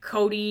that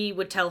Cody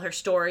would tell her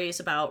stories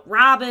about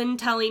Robin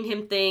telling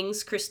him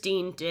things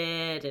Christine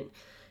did. And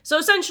so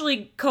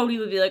essentially, Cody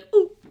would be like,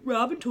 oh,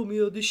 Robin told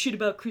me all this shit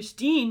about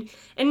Christine.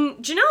 And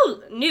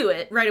Janelle knew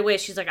it right away.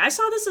 She's like, I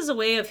saw this as a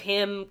way of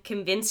him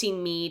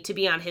convincing me to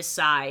be on his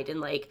side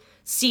and,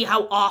 see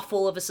how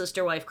awful of a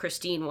sister wife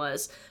Christine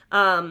was.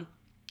 And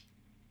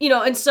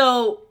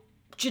so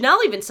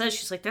Janelle even says,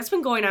 she's like, that's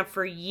been going on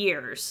for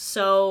years.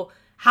 So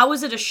how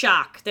is it a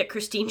shock that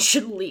Christine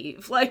should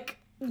leave? What?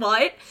 And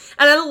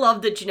I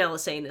love that Janelle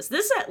is saying this.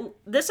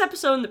 This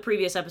episode and the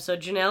previous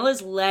episode, Janelle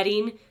is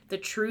letting the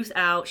truth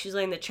out. She's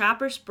letting the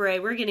chopper spray.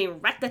 We're getting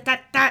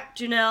rat-tat-tat-tat,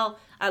 Janelle.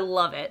 I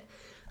love it.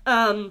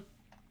 And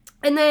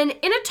then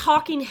in a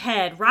talking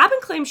head, Robin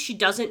claims she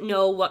doesn't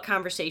know what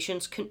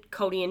conversations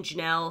Cody and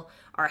Janelle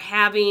are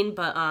having,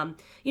 but,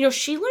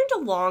 she learned a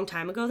long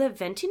time ago that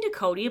venting to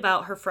Cody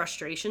about her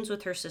frustrations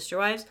with her sister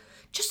wives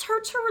just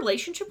hurts her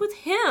relationship with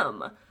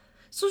him.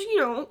 So,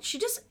 she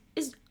just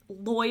is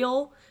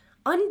loyal,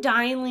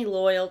 undyingly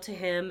loyal to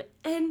him,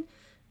 and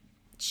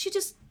she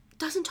just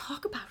doesn't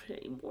talk about it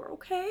anymore,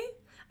 okay?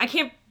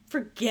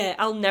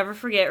 I'll never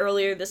forget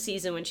earlier this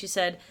season when she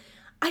said,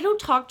 I don't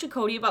talk to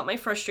Cody about my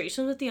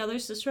frustrations with the other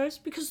sisters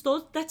because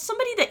that's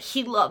somebody that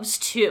he loves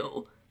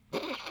too.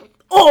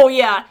 Oh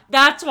yeah,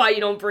 that's why you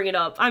don't bring it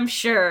up, I'm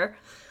sure.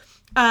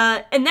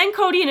 And then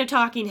Cody in a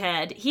talking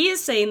head, he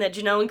is saying that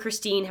Janelle and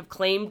Christine have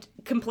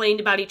complained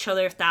about each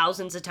other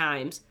thousands of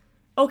times.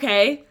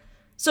 Okay,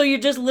 so you're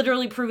just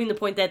literally proving the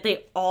point that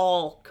they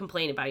all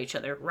complain about each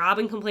other.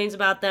 Robin complains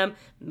about them,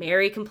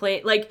 Mary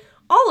complains,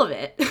 all of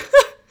it.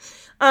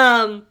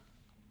 And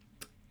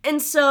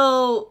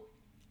so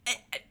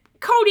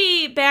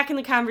Cody, back in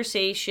the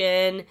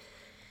conversation,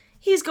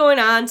 he's going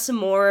on some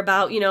more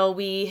about,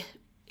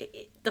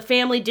 the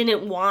family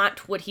didn't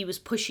want what he was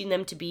pushing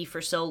them to be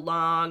for so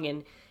long,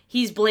 and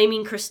he's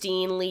blaming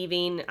Christine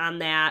leaving on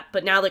that.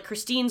 But now that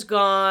Christine's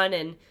gone,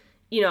 and,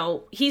 you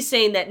know, he's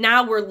saying that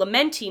now we're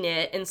lamenting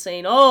it and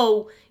saying,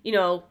 oh, you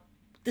know,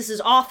 this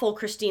is awful,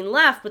 Christine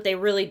left, but they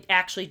really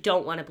actually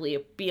don't want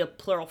to be a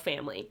plural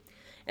family.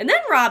 And then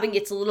Robin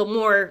gets a little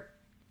more,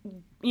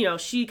 you know,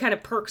 she kind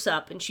of perks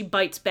up and she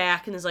bites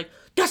back and is like,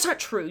 that's not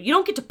true. You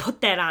don't get to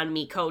put that on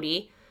me,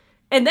 Cody.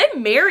 And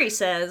then Mary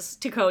says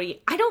to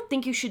Cody, I don't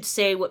think you should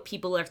say what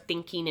people are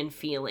thinking and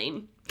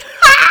feeling.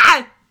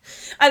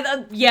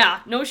 Yeah,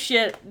 no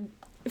shit.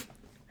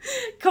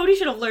 Cody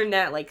should have learned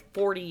that like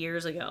 40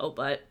 years ago,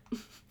 but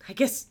I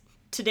guess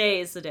today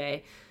is the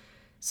day.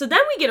 So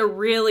then we get a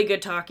really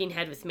good talking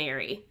head with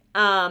Mary.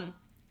 And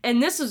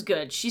this is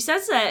good. She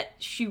says that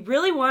she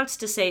really wants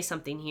to say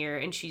something here,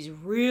 and she's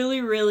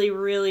really, really,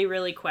 really,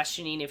 really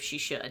questioning if she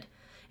should.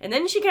 And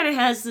then she kind of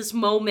has this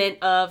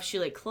moment of, she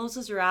like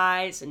closes her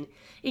eyes, and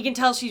you can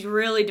tell she's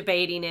really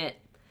debating it.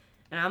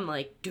 And I'm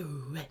like,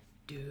 do it,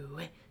 do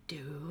it,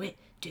 do it,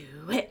 do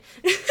it.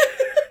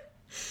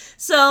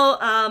 So,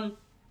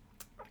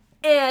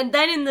 and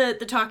then in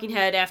the talking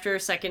head, after a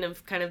second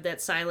of kind of that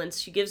silence,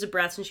 she gives a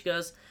breath and she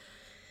goes,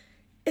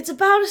 it's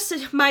about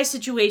my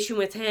situation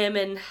with him,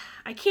 and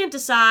I can't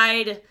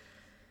decide,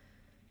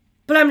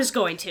 but I'm just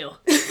going to.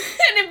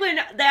 And when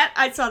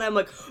I saw that, I'm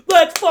like,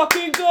 let's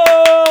fucking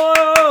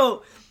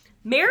go!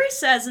 Mary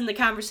says in the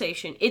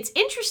conversation, it's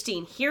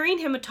interesting hearing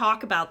him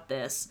talk about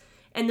this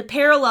and the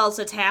parallels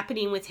that's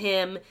happening with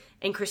him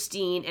and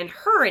Christine and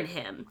her and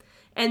him.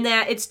 And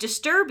that it's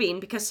disturbing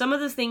because some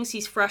of the things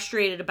he's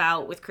frustrated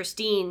about with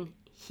Christine,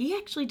 he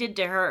actually did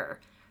to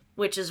her.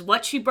 Which is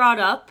what she brought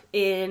up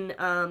in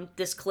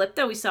this clip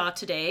that we saw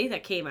today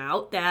that came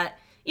out, that,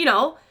 you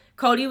know,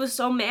 Cody was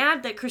so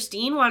mad that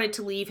Christine wanted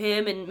to leave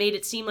him and made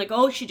it seem like,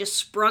 oh, she just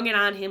sprung it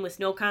on him with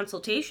no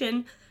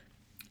consultation.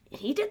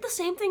 He did the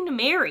same thing to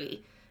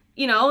Mary,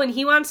 you know, and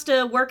he wants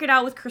to work it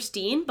out with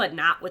Christine, but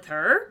not with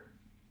her.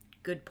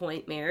 Good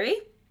point, Mary.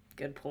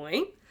 Good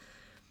point.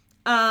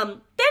 Then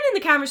in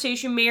the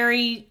conversation,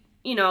 Mary,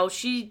 you know,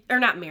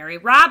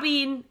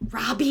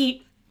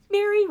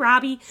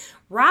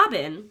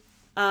 Robin,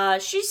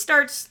 she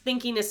starts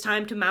thinking it's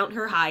time to mount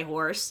her high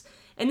horse.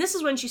 And this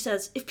is when she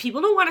says, if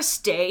people don't want to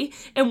stay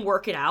and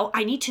work it out,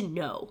 I need to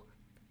know.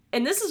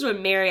 And this is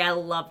when Mary, I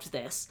loved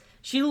this.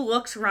 She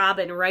looks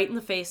Robin right in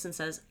the face and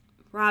says,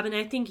 Robin,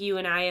 I think you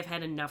and I have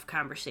had enough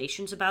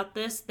conversations about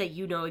this that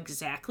you know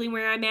exactly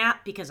where I'm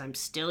at because I'm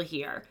still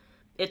here.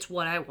 It's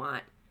what I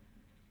want.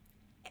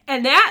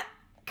 And that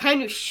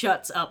kind of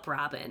shuts up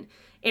Robin.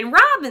 In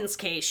Robin's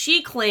case,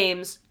 she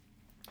claims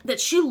that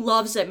she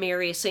loves that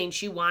Mary is saying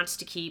she wants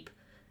to keep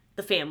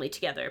the family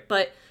together,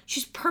 but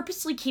she's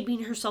purposely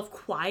keeping herself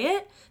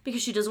quiet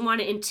because she doesn't want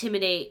to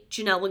intimidate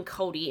Janelle and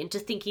Cody into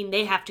thinking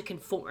they have to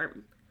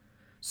conform.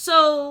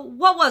 So,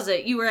 what was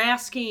it? You were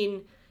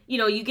asking, you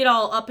know, you get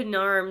all up in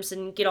arms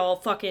and get all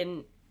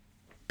fucking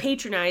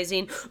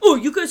patronizing. Oh,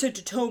 you guys had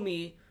to tell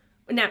me.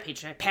 Not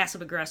patronizing,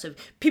 passive-aggressive.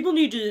 People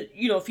need to,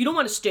 you know, if you don't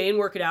want to stay and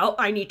work it out,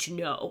 I need to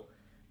know.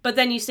 But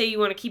then you say you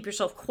want to keep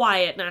yourself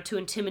quiet, not to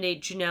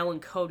intimidate Janelle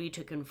and Cody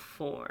to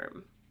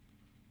conform.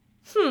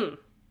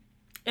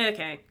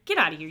 Okay, get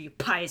out of here, you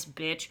pious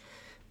bitch.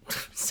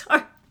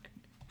 Sorry.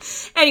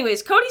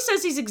 Anyways, Cody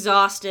says he's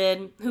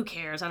exhausted. Who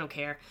cares? I don't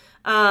care.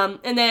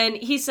 And then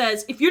he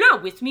says, if you're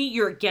not with me,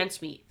 you're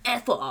against me.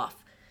 F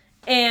off.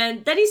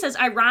 And then he says,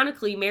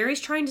 ironically,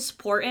 Mary's trying to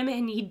support him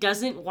and he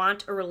doesn't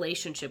want a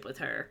relationship with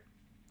her.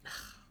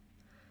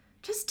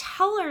 Just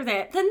tell her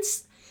that. Then,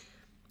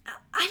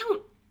 I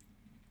don't...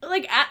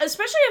 Like,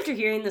 especially after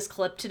hearing this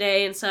clip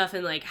today and stuff,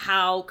 and, like,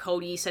 how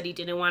Cody said he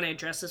didn't want to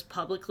address this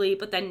publicly,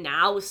 but then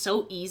now is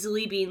so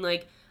easily being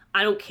like,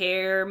 I don't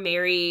care,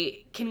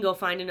 Mary can go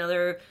find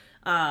another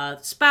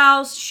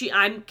spouse,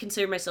 I'm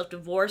considering myself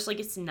divorced, like,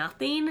 it's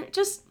nothing.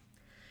 Just,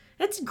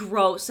 that's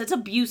gross. That's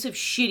abusive,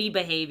 shitty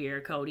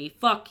behavior, Cody.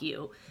 Fuck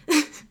you.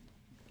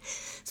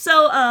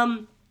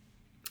 So,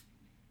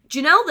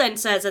 Janelle then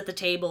says at the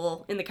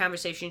table in the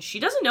conversation, she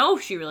doesn't know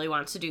if she really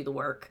wants to do the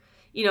work.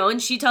 You know,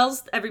 and she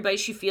tells everybody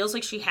she feels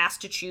like she has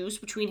to choose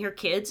between her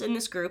kids and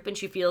this group, and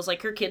she feels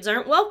like her kids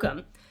aren't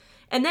welcome.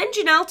 And then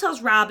Janelle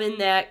tells Robin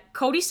that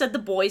Cody said the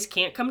boys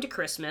can't come to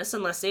Christmas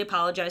unless they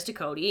apologize to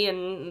Cody,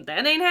 and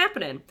that ain't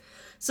happening.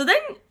 So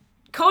then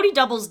Cody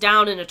doubles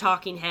down in a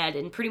talking head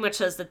and pretty much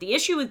says that the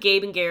issue with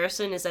Gabe and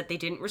Garrison is that they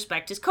didn't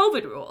respect his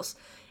COVID rules.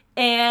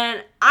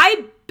 And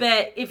I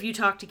bet if you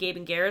talk to Gabe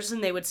and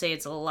Garrison, they would say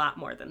it's a lot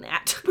more than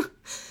that.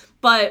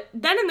 But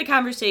then in the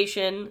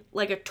conversation,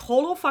 like a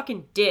total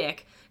fucking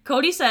dick,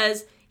 Cody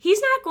says he's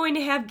not going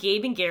to have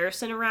Gabe and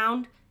Garrison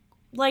around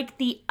like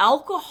the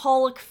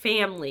alcoholic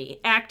family,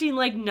 acting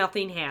like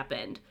nothing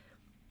happened.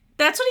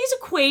 That's what he's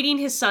equating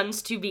his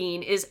sons to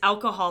being, is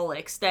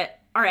alcoholics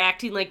that are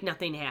acting like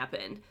nothing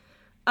happened.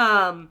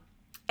 And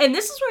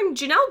this is when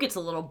Janelle gets a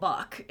little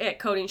buck at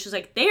Cody, and she's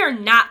like, they are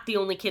not the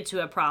only kids who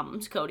have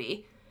problems,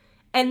 Cody.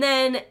 And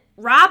then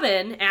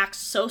Robin acts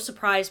so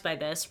surprised by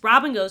this.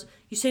 Robin goes,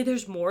 you say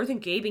there's more than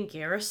Gabe and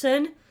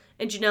Garrison?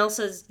 And Janelle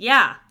says,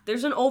 yeah,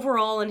 there's an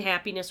overall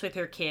unhappiness with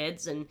her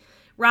kids. And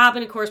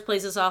Robin, of course,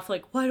 plays this off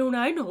like, why don't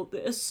I know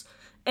this?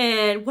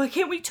 And why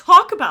can't we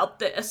talk about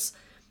this?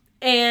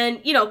 And,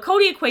 you know,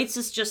 Cody equates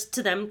this just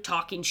to them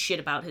talking shit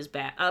about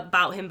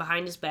about him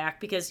behind his back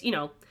because, you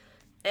know,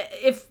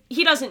 if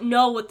he doesn't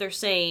know what they're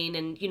saying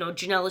and, you know,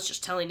 Janelle is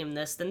just telling him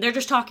this, then they're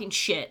just talking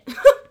shit.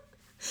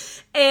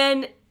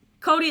 And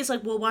Cody is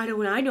like, well, why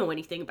don't I know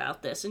anything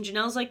about this? And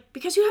Janelle's like,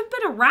 because you haven't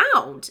been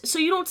around, so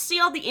you don't see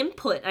all the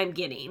input I'm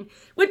getting.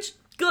 Which,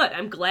 good.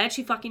 I'm glad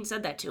she fucking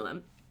said that to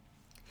him.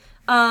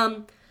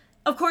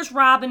 Of course,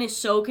 Robin is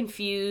so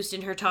confused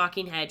in her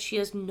talking head. She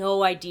has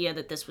no idea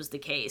that this was the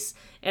case.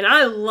 And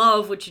I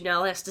love what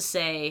Janelle has to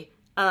say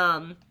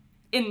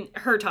in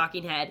her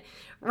talking head.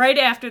 Right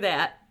after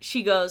that,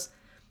 she goes,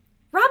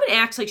 Robin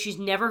acts like she's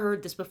never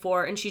heard this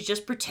before, and she's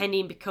just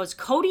pretending because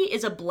Cody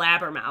is a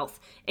blabbermouth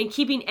and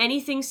keeping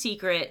anything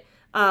secret,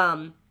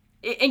 and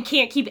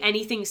can't keep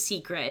anything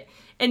secret.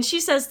 And she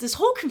says this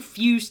whole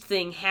confused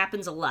thing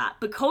happens a lot,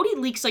 but Cody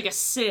leaks like a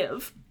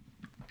sieve.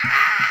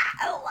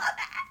 I love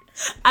it.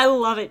 I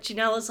love it.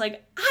 Janelle is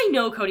like, I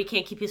know Cody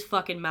can't keep his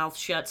fucking mouth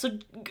shut, so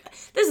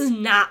this is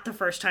not the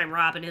first time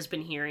Robin has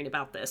been hearing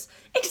about this.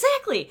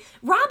 Exactly.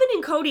 Robin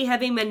and Cody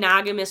have a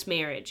monogamous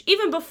marriage.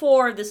 Even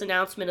before this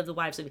announcement of the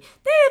wives, they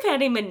have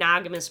had a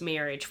monogamous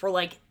marriage for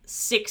like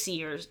 6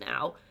 years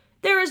now.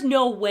 There is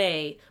no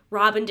way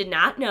Robin did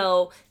not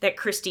know that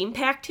Christine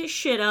packed his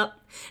shit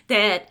up,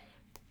 that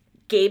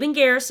Gabe and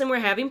Garrison were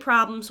having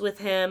problems with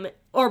him,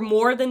 or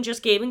more than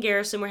just Gabe and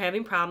Garrison were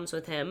having problems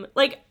with him.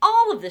 Like,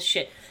 all of this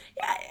shit.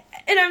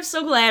 And I'm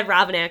so glad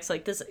Robin acts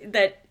like this,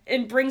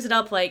 and brings it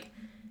up like,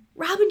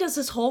 Robin does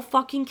this whole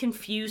fucking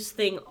confused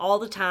thing all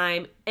the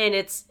time, and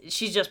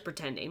she's just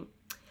pretending.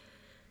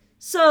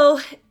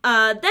 So,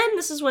 then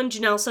this is when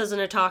Janelle says in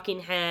a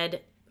talking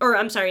head,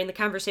 in the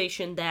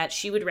conversation, that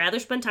she would rather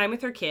spend time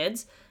with her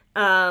kids,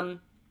 and,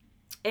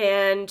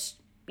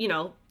 you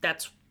know,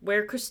 that's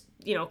where,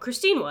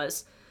 Christine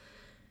was.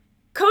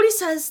 Cody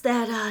says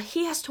that,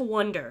 he has to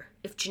wonder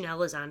if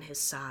Janelle is on his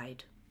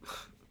side.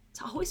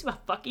 It's always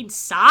about fucking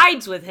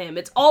sides with him.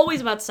 It's always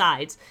about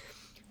sides.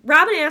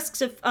 Robin asks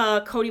if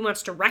Cody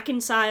wants to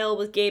reconcile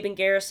with Gabe and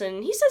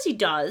Garrison. He says he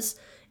does.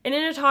 And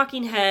in a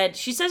talking head,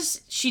 she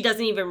says she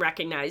doesn't even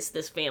recognize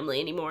this family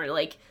anymore.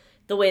 Like,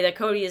 the way that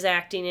Cody is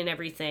acting and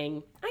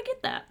everything. I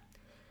get that.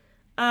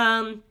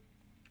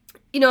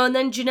 You know, and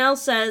then Janelle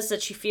says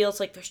that she feels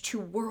like there's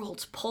two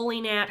worlds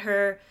pulling at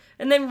her.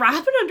 And then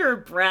Robin, under her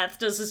breath,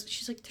 does this.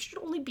 She's like, there should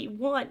only be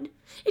one.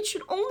 It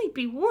should only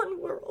be one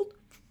world.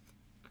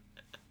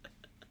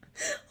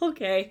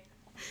 Okay.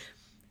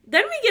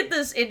 Then we get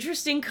this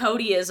interesting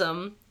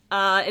Codyism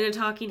in a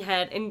talking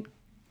head, and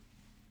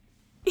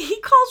he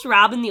calls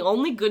Robin the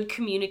only good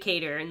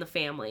communicator in the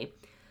family.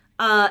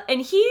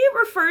 And he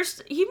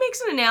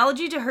makes an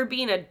analogy to her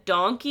being a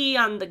donkey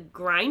on the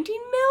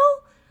grinding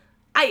mill.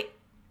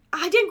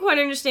 I didn't quite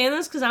understand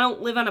this because I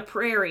don't live on a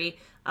prairie,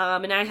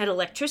 and I had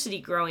electricity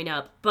growing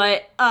up.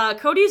 But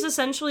Cody is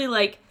essentially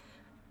like,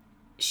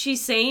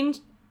 he's saying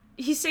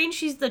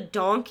she's the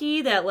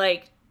donkey that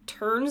like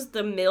turns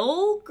the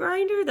mill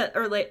grinder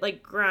or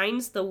like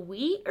grinds the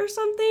wheat or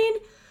something.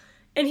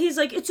 And he's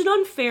like, it's an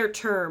unfair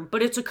term,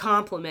 but it's a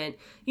compliment,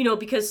 you know,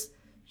 because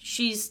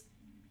she's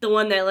the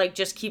one that like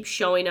just keeps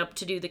showing up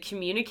to do the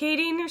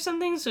communicating or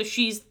something. So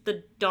she's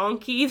the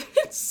donkey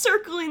that's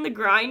circling the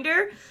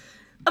grinder.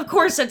 Of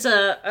course, it's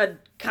a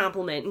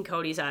compliment in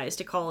Cody's eyes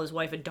to call his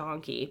wife a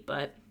donkey,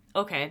 but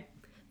okay.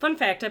 Fun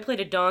fact, I played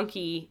a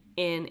donkey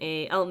in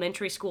a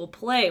elementary school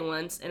play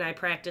once, and I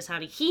practiced how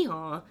to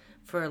hee-haw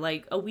for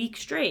like a week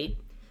straight.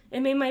 It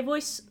made my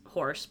voice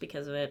hoarse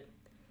because of it.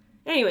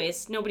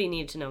 Anyways, nobody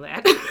needed to know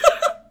that.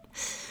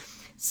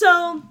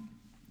 So,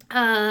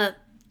 then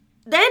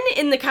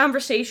in the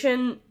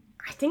conversation,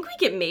 I think we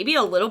get maybe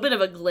a little bit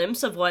of a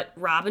glimpse of what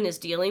Robin is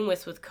dealing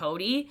with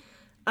Cody.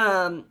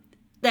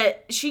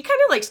 That she kind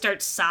of like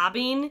starts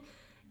sobbing,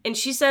 and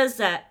she says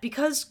that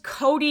because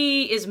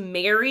Cody is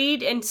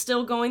married and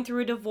still going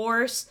through a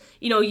divorce,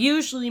 you know,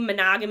 usually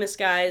monogamous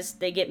guys,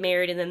 they get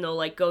married and then they'll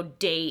like go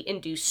date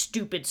and do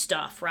stupid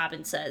stuff,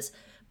 Robin says.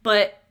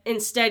 But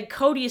instead,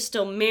 Cody is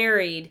still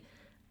married,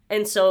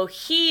 and so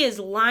he is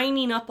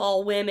lining up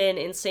all women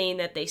and saying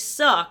that they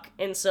suck,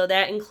 and so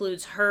that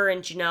includes her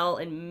and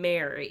Janelle and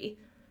Mary.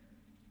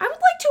 I would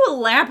like to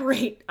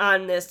elaborate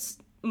on this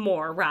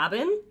more,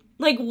 Robin.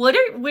 Like,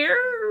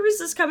 where is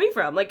this coming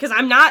from? Like, because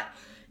I'm not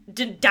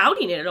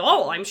doubting it at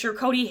all. I'm sure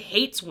Cody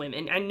hates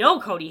women. I know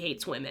Cody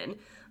hates women.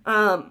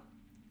 But,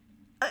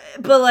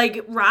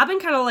 like, Robin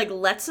kind of, like,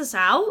 lets us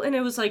out, and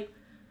it was like,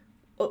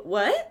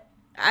 what?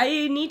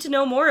 I need to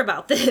know more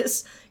about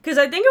this. Because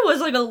I think it was,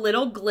 like, a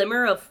little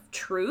glimmer of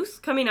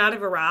truth coming out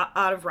of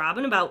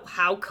Robin about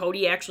how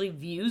Cody actually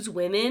views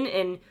women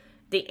and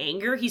the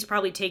anger he's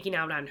probably taking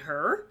out on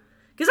her.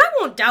 Because I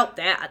won't doubt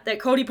that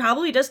Cody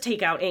probably does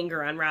take out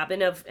anger on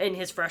Robin and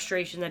his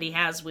frustration that he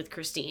has with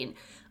Christine.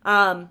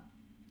 But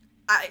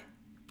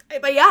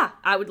yeah,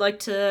 I would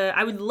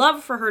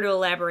love for her to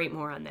elaborate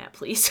more on that,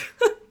 please.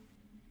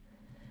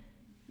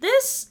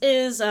 this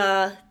is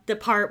the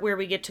part where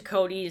we get to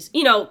Cody's...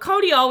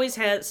 Cody always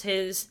has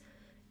his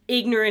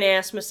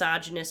ignorant-ass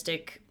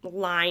misogynistic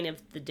line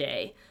of the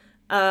day.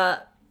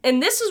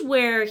 And this is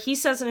where he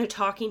says in a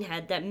talking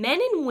head that men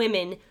and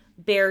women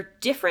bear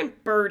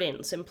different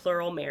burdens in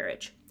plural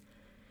marriage.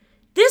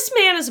 This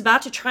man is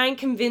about to try and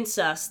convince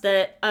us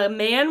that a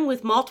man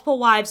with multiple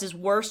wives is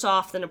worse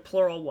off than a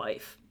plural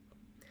wife.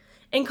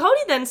 And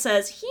Cody then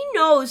says he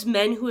knows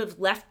men who have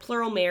left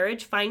plural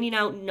marriage finding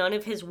out none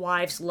of his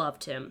wives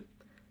loved him.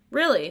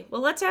 Really?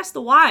 Well, let's ask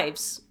the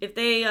wives if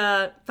they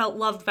felt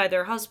loved by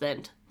their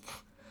husband.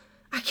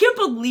 I can't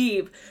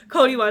believe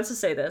Cody wants to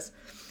say this.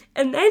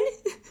 And then,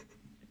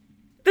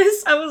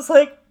 I was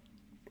like,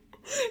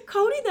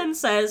 Cody then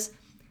says,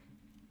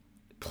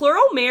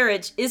 plural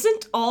marriage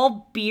isn't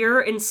all beer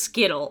and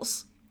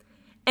Skittles.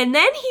 And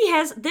then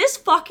this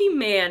fucking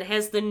man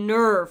has the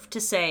nerve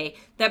to say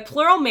that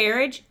plural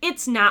marriage,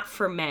 it's not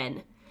for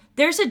men.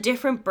 There's a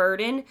different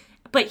burden,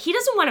 but he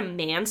doesn't want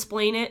to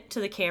mansplain it to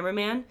the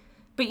cameraman.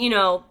 But,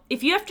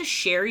 if you have to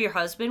share your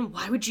husband,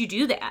 why would you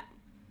do that?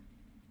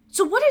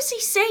 So what is he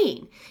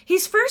saying?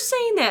 He's first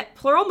saying that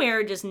plural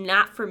marriage is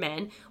not for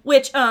men,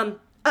 which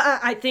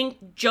I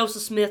think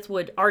Joseph Smith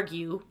would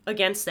argue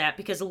against that,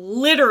 because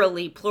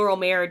literally plural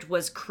marriage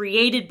was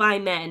created by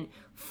men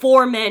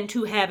for men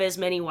to have as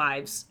many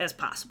wives as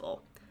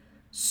possible.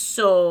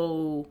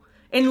 So,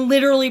 and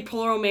literally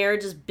plural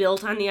marriage is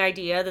built on the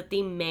idea that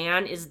the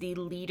man is the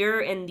leader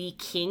and the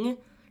king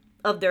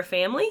of their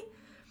family.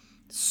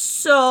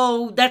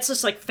 So that's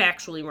just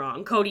factually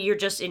wrong. Cody, you're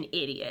just an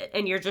idiot,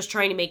 and you're just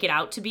trying to make it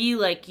out to be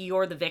like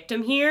you're the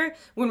victim here,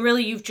 when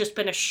really you've just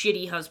been a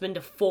shitty husband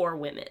to 4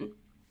 women.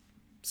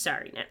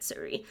 Sorry, not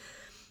sorry.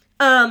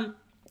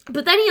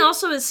 But then he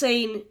also is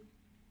saying,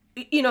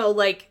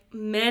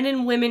 men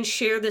and women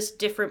share this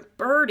different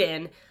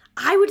burden.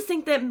 I would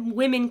think that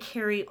women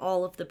carry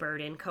all of the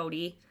burden,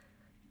 Cody.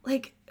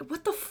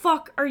 What the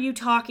fuck are you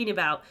talking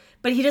about?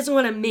 But he doesn't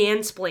want to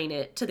mansplain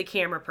it to the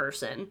camera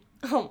person.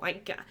 Oh my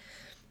god.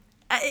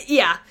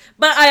 Yeah,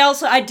 but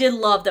I did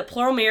love that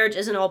plural marriage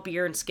isn't all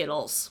beer and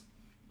Skittles.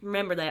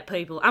 Remember that,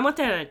 people. I want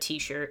that on a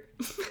t-shirt.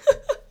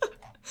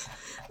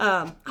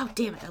 Oh,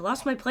 damn it. I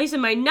lost my place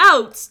in my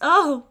notes.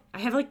 Oh, I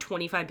have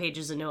 25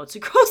 pages of notes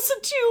across the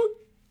 2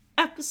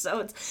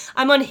 episodes.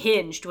 I'm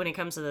unhinged when it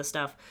comes to this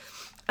stuff.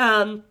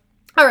 All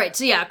right,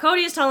 so yeah,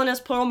 Cody is telling us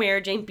plural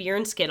marriage ain't beer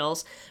and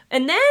Skittles.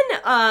 And then,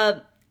 I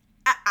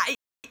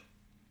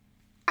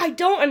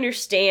don't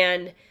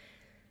understand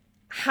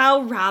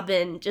how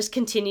Robin just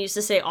continues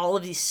to say all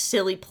of these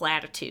silly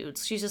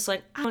platitudes. She's just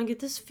like, I want to get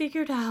this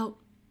figured out.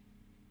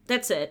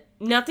 That's it.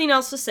 Nothing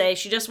else to say.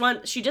 She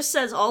just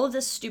says all of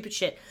this stupid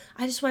shit.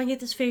 I just want to get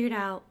this figured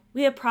out.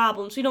 We have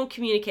problems. We don't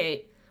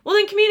communicate. Well,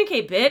 then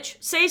communicate, bitch.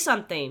 Say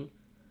something.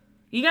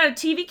 You got a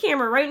TV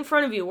camera right in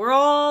front of you. We're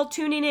all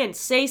tuning in.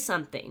 Say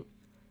something.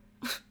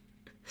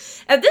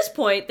 At this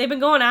point, they've been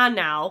going on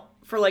now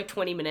for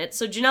 20 minutes.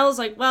 So Janelle's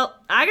like, well,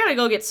 I gotta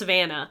go get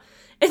Savannah.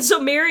 And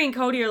so Mary and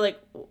Cody are like,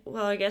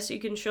 well, I guess you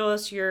can show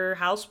us your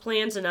house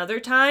plans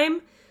another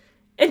time.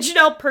 And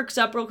Janelle perks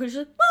up real quick. She's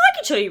like, well, I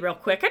can show you real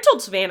quick. I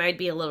told Savannah I'd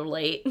be a little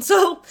late. And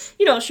so,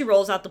 she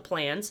rolls out the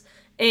plans.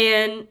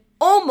 And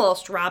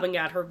almost Robin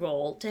got her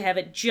goal to have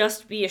it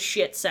just be a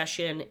shit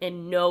session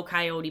and no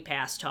Coyote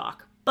Pass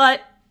talk.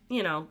 But,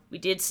 we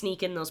did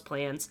sneak in those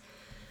plans.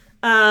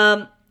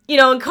 And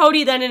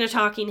Cody then in a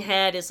talking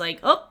head is like,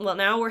 oh, well,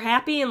 now we're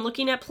happy and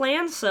looking at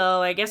plans,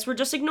 so I guess we're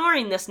just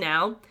ignoring this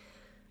now.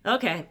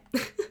 Okay.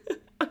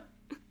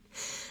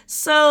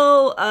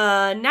 So,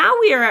 now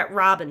we are at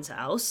Robin's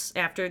house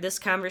after this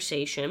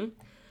conversation.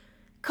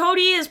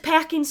 Cody is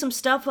packing some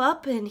stuff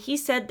up, and he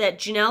said that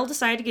Janelle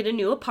decided to get a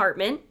new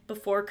apartment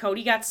before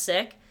Cody got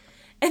sick.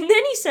 And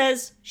then he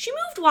says, she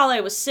moved while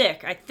I was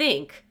sick, I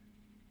think.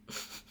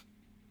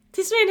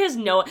 This man has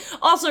no...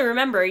 Also,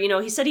 remember,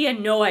 he said he had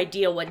no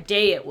idea what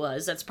day it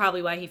was. That's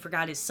probably why he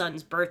forgot his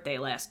son's birthday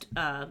last,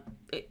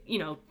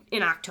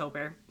 in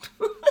October.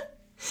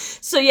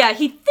 So, yeah,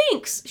 he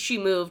thinks she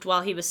moved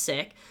while he was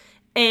sick.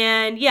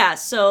 And, yeah,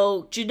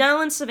 so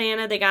Janelle and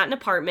Savannah, they got an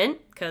apartment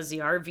because the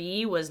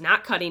RV was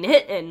not cutting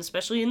it, and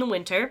especially in the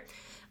winter.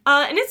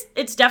 And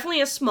it's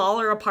definitely a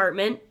smaller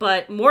apartment,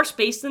 but more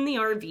space than the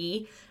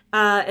RV.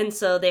 And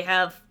so they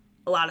have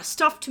a lot of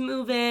stuff to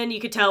move in. You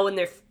could tell when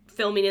they're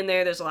filming in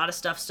there, there's a lot of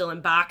stuff still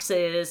in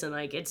boxes, and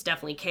it's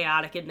definitely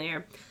chaotic in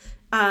there.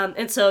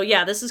 And so,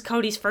 yeah, this is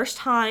Cody's first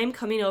time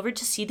coming over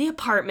to see the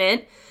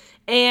apartment.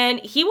 And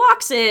he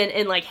walks in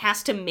and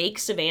has to make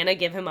Savannah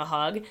give him a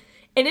hug.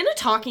 And in a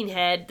talking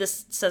head,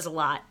 this says a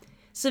lot.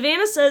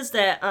 Savannah says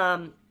that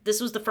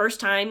this was the first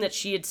time that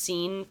she had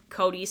seen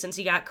Cody since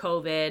he got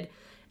COVID.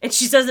 And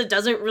she says it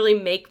doesn't really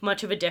make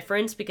much of a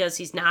difference because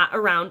he's not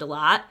around a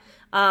lot.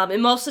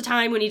 And most of the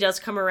time when he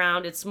does come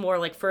around, it's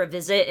more for a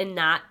visit and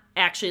not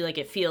actually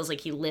it feels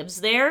like he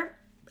lives there.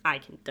 I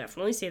can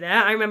definitely see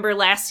that. I remember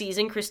last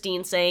season,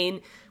 Christine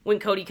saying when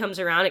Cody comes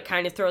around, it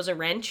kind of throws a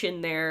wrench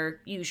in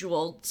their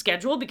usual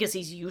schedule because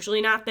he's usually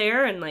not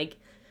there. And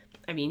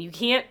you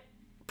can't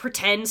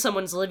pretend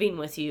someone's living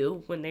with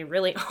you when they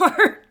really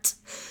aren't.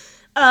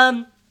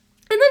 And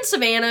then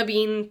Savannah,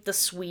 being the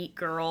sweet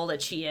girl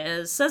that she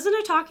is, says in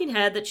a talking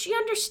head that she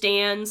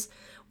understands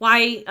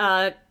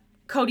why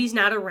Cody's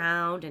not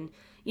around and,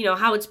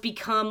 how it's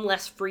become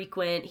less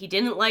frequent. He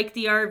didn't like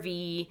the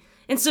RV.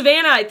 And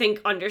Savannah, I think,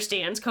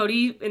 understands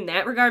Cody in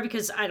that regard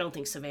because I don't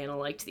think Savannah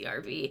liked the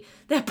RV.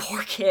 That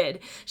poor kid.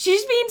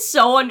 She's being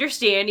so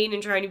understanding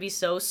and trying to be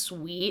so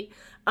sweet.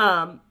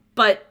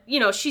 But,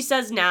 she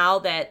says now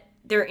that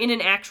they're in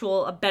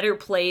a better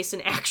place,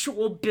 an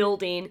actual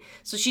building.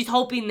 So she's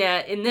hoping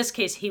that, in this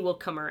case, he will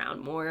come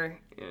around more.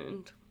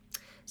 And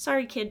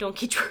sorry, kid, don't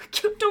keep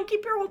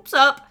your hopes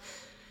up.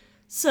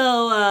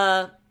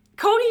 So,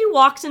 Cody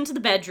walks into the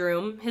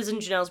bedroom, his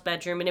and Janelle's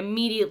bedroom, and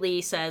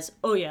immediately says,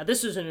 oh yeah,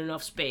 this isn't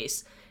enough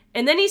space.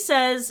 And then he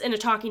says in a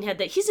talking head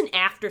that he's an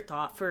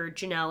afterthought for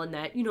Janelle and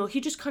that,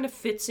 he just kind of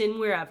fits in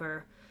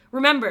wherever.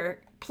 Remember,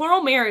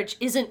 plural marriage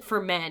isn't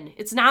for men.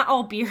 It's not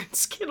all beer and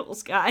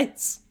Skittles,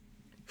 guys.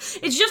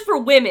 It's just for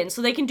women,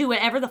 so they can do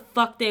whatever the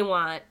fuck they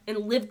want and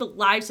live the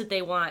lives that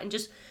they want and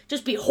just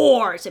be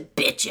whores and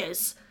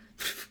bitches.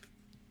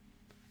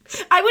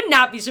 I would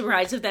not be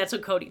surprised if that's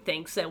what Cody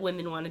thinks that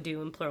women want to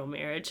do in plural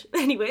marriage.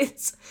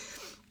 Anyways.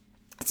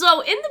 So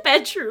in the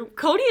bedroom,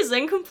 Cody is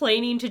then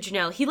complaining to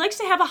Janelle. He likes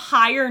to have a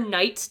higher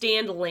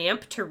nightstand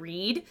lamp to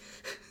read.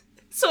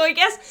 So I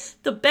guess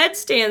the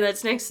bedstand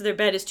that's next to their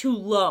bed is too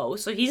low.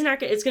 So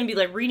it's going to be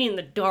like reading in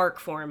the dark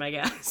for him, I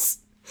guess.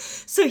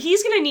 So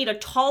he's going to need a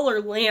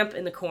taller lamp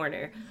in the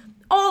corner.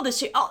 All of this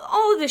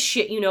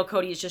shit,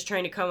 Cody is just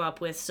trying to come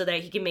up with so that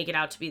he can make it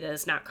out to be that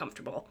it's not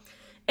comfortable.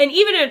 And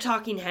even in a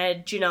talking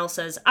head, Janelle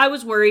says, I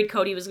was worried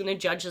Cody was going to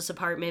judge this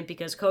apartment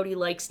because Cody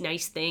likes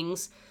nice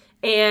things.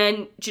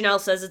 And Janelle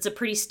says it's a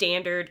pretty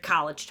standard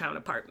college town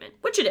apartment,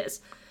 which it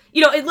is.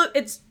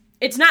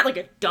 It's not like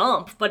a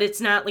dump, but it's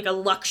not like a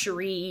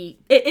luxury.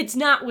 It's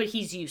not what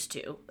he's used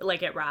to,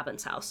 like at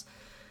Robin's house.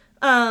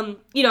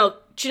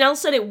 Janelle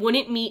said it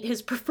wouldn't meet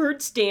his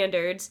preferred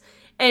standards.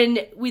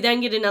 And we then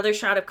get another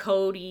shot of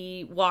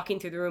Cody walking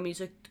through the room. He's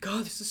like,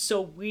 God, this is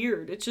so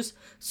weird. It's just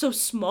so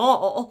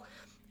small.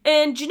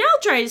 And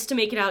Janelle tries to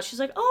make it out. She's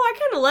like, oh, I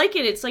kind of like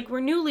it. It's like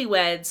we're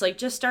newlyweds, like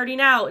just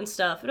starting out and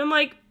stuff. And I'm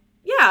like,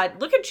 yeah,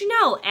 look at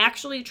Janelle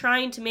actually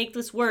trying to make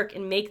this work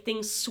and make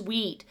things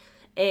sweet.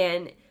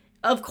 And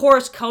of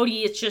course,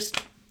 Cody, it's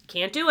just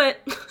can't do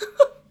it.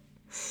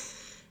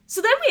 So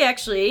then we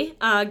actually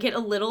get a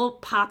little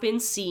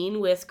pop-in scene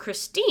with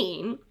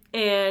Christine.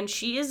 And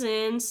she is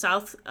in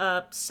South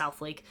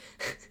Lake.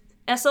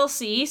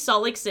 SLC,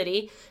 Salt Lake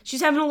City.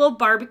 She's having a little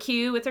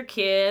barbecue with her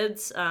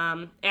kids.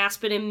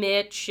 Aspen and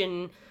Mitch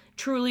and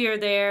Truly are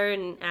there.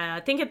 And I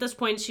think at this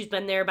point she's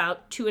been there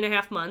about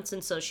 2.5 months.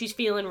 And so she's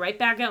feeling right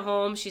back at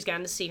home. She's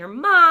gotten to see her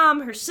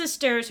mom, her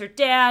sisters, her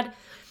dad.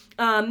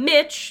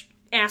 Mitch,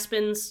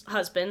 Aspen's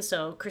husband,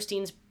 so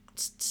Christine's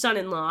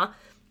son-in-law,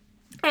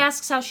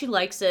 asks how she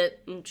likes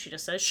it. And she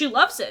just says she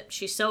loves it.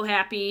 She's so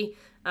happy.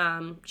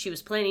 She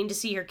was planning to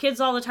see her kids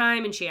all the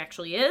time, and she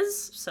actually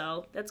is.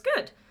 So that's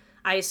good.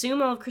 I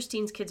assume all of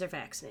Christine's kids are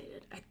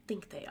vaccinated. I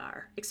think they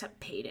are,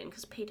 except Peyton,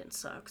 because Peyton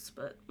sucks,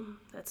 but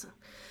that's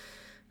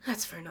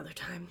for another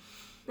time.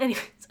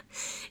 Anyways,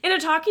 in a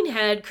talking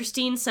head,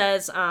 Christine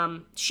says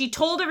she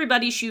told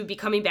everybody she would be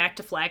coming back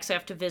to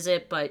Flagstaff to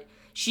visit, but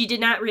she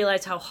did not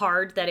realize how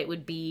hard that it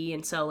would be,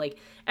 and so,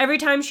 every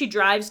time she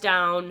drives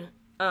down,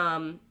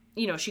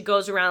 she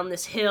goes around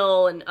this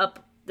hill and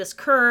up this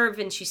curve,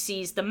 and she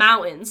sees the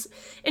mountains,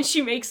 and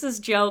she makes this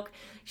joke.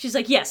 She's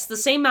like, yes, the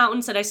same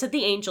mountains that I said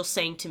the angels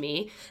sang to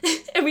me.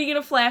 And we get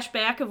a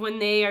flashback of when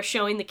they are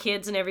showing the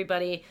kids and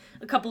everybody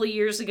a couple of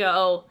years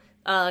ago,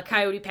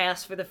 Coyote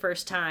Pass for the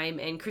first time,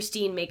 and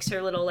Christine makes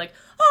her little,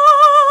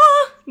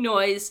 ah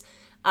noise,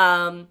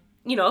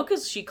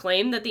 because she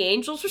claimed that the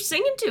angels were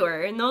singing to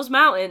her in those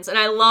mountains. And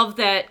I love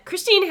that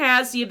Christine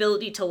has the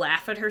ability to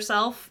laugh at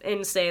herself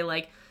and say,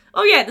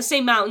 oh yeah, the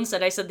same mountains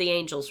that I said the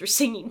angels were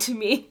singing to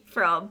me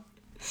from.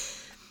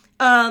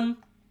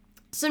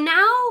 So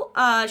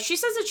now, she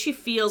says that she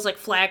feels like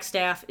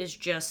Flagstaff is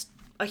just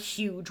a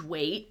huge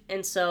weight,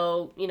 and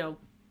so,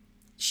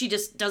 she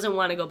just doesn't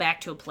want to go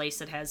back to a place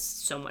that has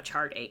so much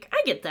heartache.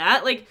 I get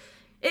that.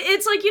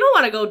 It's you don't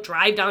want to go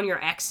drive down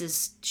your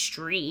ex's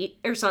street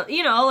or something,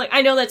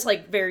 I know that's,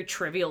 very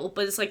trivial,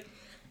 but it's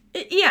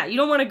you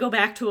don't want to go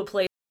back to a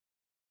place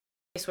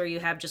where you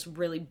have just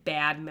really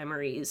bad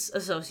memories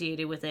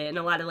associated with it and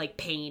a lot of,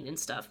 pain and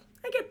stuff.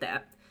 I get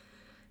that.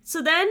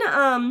 So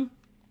then,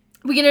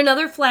 we get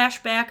another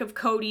flashback of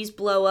Cody's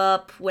blow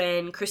up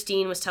when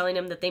Christine was telling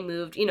him that they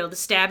moved, the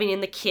stabbing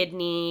in the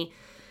kidney.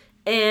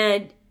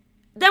 And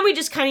then we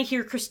just kind of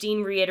hear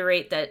Christine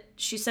reiterate that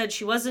she said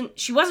she wasn't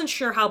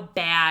sure how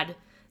bad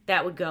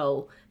that would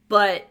go.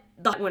 But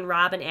when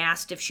Robin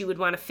asked if she would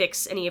want to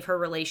fix any of her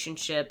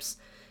relationships,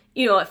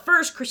 at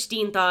first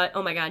Christine thought,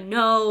 oh my God,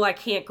 no, I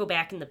can't go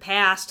back in the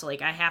past.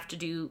 I have to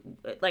do,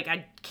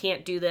 I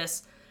can't do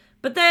this.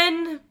 But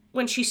then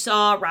when she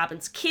saw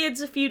Robin's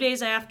kids a few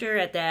days after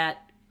at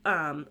that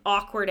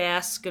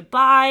awkward-ass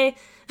goodbye,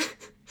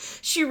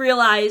 she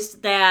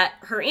realized that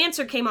her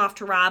answer came off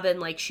to Robin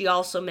like she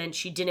also meant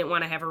she didn't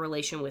want to have a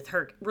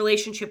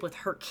relationship with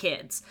her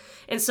kids.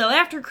 And so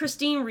after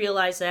Christine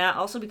realized that,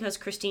 also because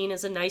Christine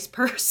is a nice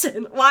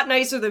person, a lot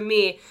nicer than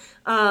me,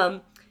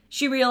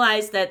 she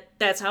realized that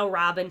that's how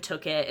Robin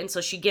took it. And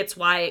so she gets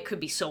why it could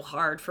be so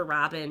hard for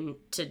Robin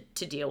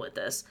to deal with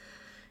this.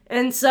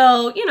 And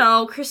so,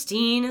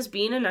 Christine is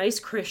being a nice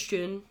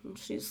Christian.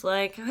 She's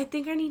like, I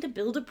think I need to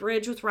build a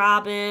bridge with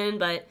Robin,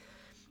 but,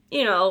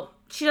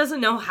 she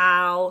doesn't know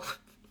how.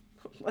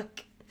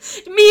 Like,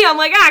 me, I'm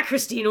like,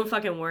 Christine, don't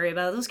fucking worry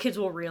about it. Those kids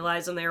will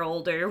realize when they're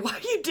older why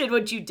you did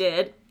what you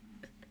did.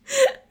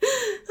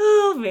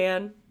 Oh,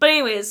 man. But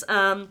anyways,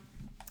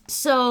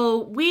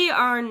 so we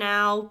are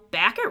now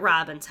back at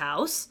Robin's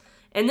house,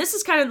 and this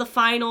is kind of the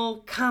final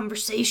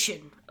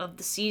conversation of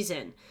the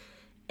season.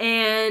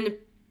 And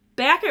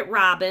back at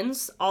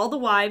Robin's, all the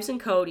wives and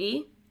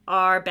Cody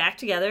are back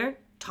together,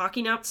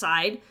 talking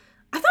outside.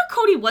 I thought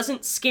Cody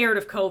wasn't scared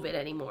of COVID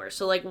anymore.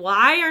 So, like,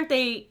 why are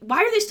they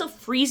still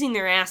freezing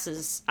their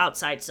asses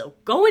outside? So,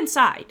 go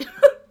inside.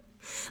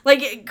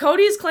 Like,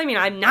 Cody is claiming,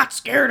 I'm not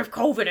scared of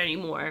COVID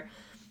anymore.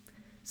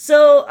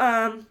 So,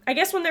 I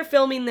guess when they're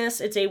filming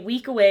this, it's a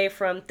week away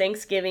from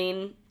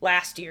Thanksgiving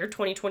last year,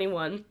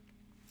 2021.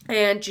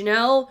 And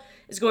Janelle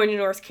is going to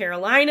North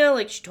Carolina,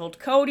 like she told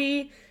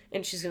Cody,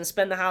 and she's going to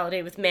spend the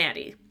holiday with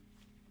Maddie.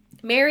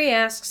 Mary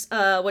asks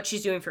what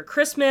she's doing for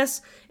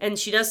Christmas, and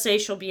she does say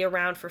she'll be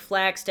around for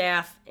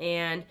Flagstaff,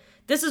 and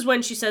this is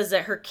when she says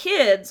that her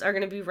kids are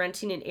going to be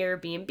renting an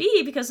Airbnb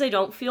because they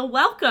don't feel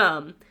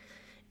welcome.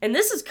 And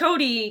this is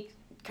Cody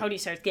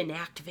starts getting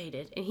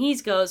activated, and he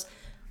says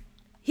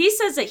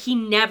that he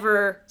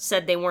never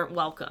said they weren't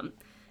welcome.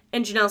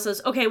 And Janelle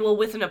says, okay, well,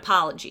 with an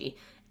apology.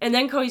 And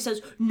then Cody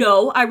says,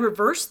 no, I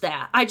reversed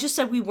that. I just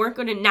said we weren't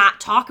going to not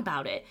talk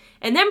about it.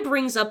 And then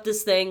brings up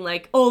this thing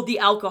like, oh, the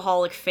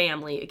alcoholic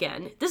family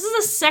again. This is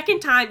the second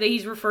time that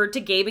he's referred to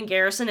Gabe and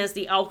Garrison as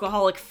the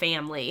alcoholic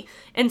family.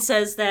 And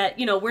says that,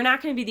 we're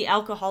not going to be the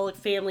alcoholic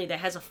family that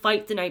has a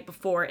fight the night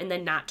before and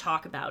then not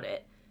talk about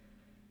it.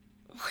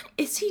 What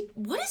is he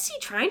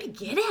trying to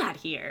get at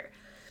here?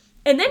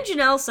 And then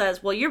Janelle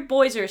says, well, your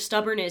boys are as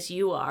stubborn as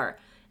you are.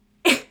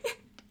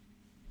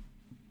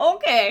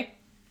 Okay.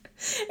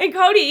 And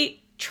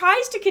Cody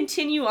tries to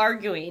continue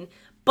arguing,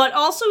 but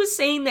also is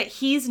saying that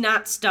he's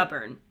not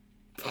stubborn.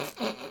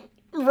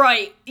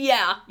 Right,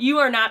 yeah, you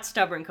are not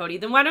stubborn, Cody.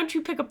 Then why don't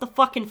you pick up the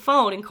fucking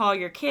phone and call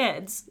your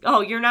kids? Oh,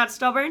 you're not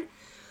stubborn?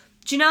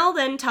 Janelle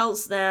then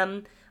tells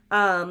them,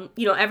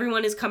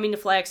 everyone is coming to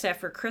Flagstaff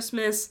for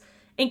Christmas.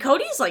 And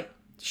Cody's, like,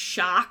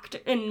 shocked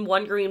and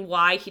wondering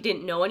why he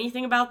didn't know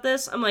anything about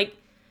this. I'm like,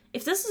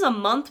 if this is a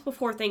week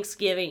before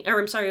Thanksgiving,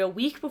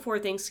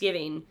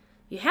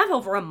 you have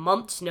over a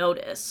month's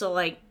notice. So,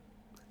 like,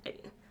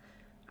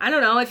 I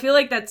don't know. I feel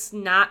like that's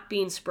not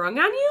being sprung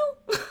on you.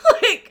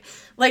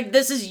 like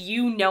this is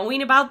you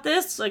knowing about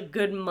this a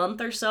good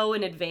month or so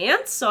in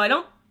advance. So I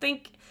don't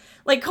think,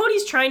 like,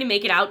 Cody's trying to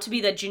make it out to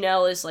be that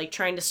Janelle is, like,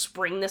 trying to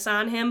spring this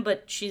on him,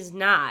 but she's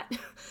not.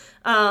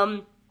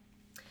 And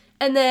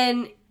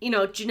then,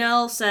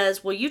 Janelle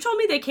says, well, you told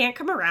me they can't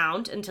come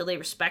around until they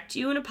respect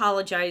you and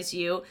apologize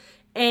you.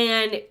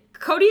 And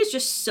Cody is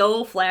just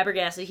so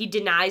flabbergasted. He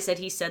denies that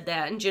he said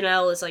that. And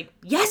Janelle is like,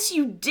 yes,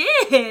 you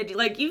did.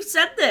 Like, you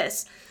said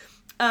this.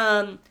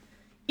 In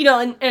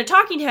a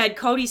talking head,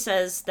 Cody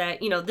says that,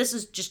 this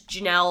is just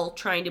Janelle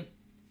trying to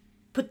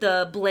put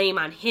the blame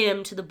on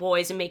him to the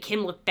boys and make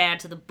him look bad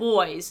to the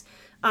boys.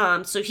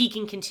 So he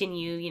can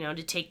continue,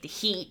 to take the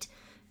heat.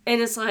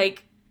 And it's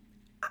like,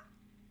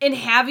 and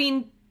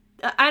having,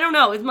 I don't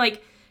know, it's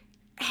like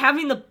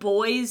having the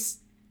boys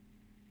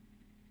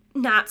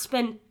not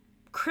spend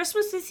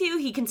Christmas with you,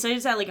 he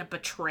considers that like a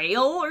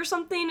betrayal or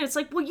something. It's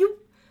like, well, you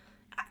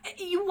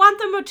want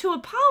them to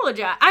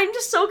apologize. I'm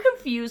just so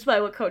confused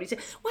by what Cody said.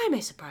 Why am I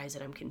surprised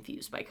that I'm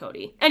confused by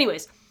Cody?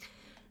 Anyways,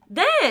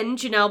 then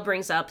Janelle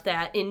brings up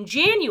that in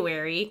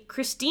January,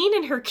 Christine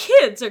and her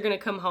kids are going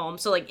to come home.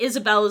 So, like,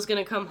 Isabella's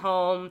going to come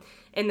home,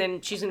 and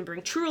then she's going to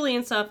bring Truly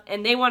and stuff,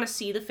 and they want to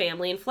see the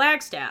family in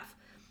Flagstaff.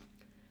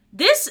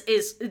 This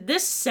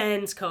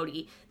sends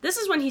Cody. This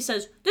is when he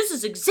says, this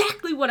is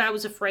exactly what I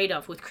was afraid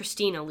of with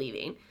Christine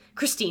leaving.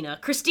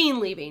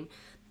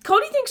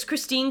 Cody thinks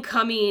Christine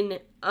coming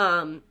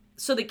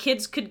so the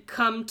kids could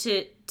come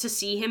to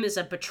see him is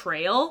a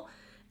betrayal.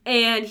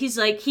 And he's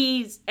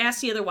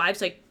asked the other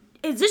wives, like,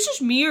 is this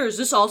just me or is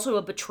this also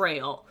a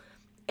betrayal?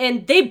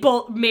 And they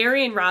both,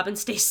 Mary and Robin,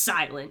 stay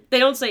silent. They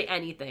don't say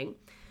anything.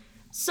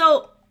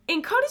 So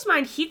in Cody's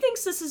mind, he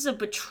thinks this is a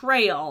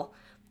betrayal,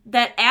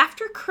 that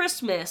after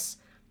Christmas,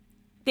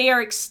 they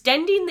are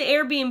extending the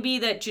Airbnb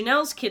that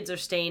Janelle's kids are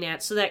staying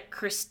at so that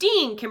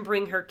Christine can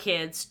bring her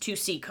kids to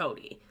see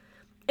Cody.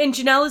 And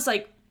Janelle is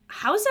like,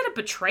 how is that a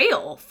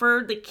betrayal?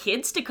 For the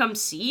kids to come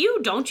see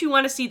you? Don't you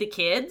want to see the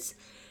kids?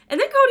 And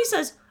then Cody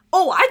says,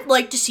 oh, I'd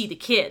like to see the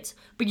kids,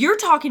 but you're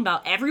talking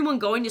about everyone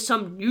going to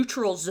some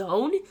neutral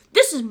zone?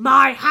 This is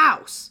my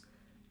house.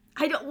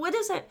 what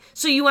is that?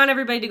 So you want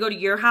everybody to go to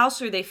your house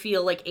where they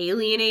feel, like,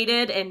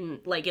 alienated and,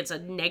 like, it's a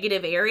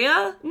negative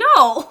area?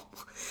 No!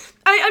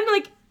 I'm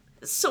like,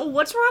 so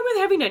what's wrong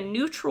with having a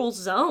neutral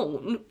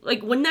zone?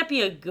 Like, wouldn't that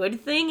be a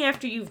good thing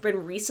after you've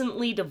been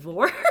recently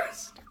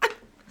divorced?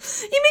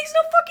 It makes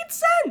no fucking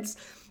sense!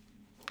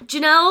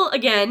 Janelle,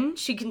 again,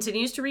 she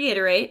continues to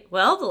reiterate,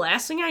 well, the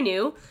last thing I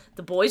knew,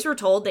 the boys were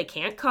told they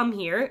can't come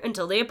here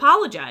until they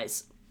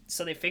apologize.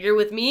 So they figure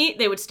with me,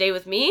 they would stay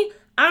with me.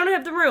 I don't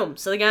have the room,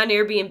 so they got an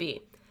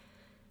Airbnb.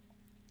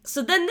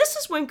 So then this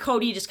is when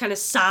Cody just kind of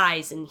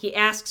sighs and he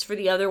asks for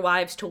the other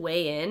wives to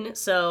weigh in.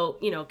 So,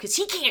 because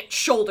he can't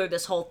shoulder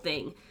this whole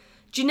thing.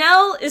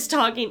 Janelle is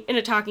talking in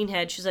a talking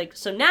head. She's like,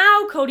 so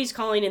now Cody's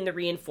calling in the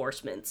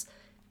reinforcements.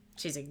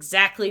 She's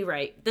exactly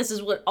right. This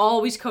is what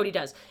always Cody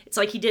does. It's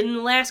like he did in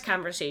the last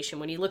conversation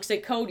when he looks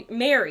at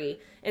Mary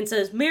and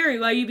says, Mary,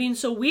 why are you being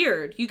so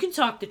weird? You can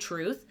talk the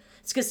truth.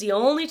 It's because the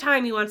only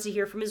time he wants to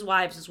hear from his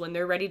wives is when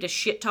they're ready to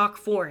shit talk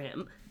for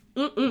him.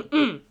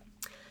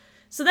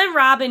 So then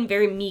Robin,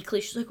 very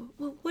meekly, she's like,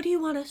 well, what do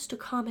you want us to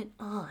comment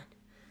on?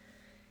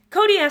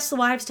 Cody asks the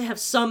wives to have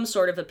some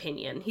sort of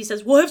opinion. He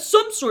says, well, I have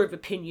some sort of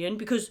opinion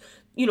because,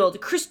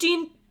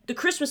 the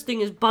Christmas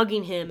thing is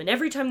bugging him, and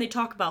every time they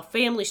talk about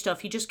family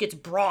stuff, he just gets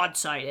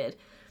broadsided.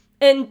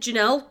 And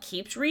Janelle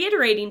keeps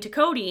reiterating to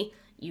Cody,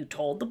 you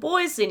told the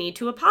boys they need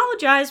to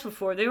apologize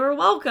before they were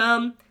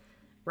welcome.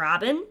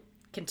 Robin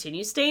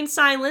continues staying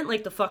silent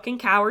like the fucking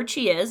coward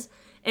she is,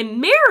 and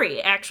Mary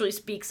actually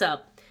speaks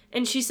up.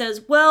 And she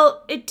says,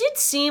 well, it did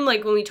seem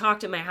like when we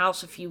talked at my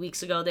house a few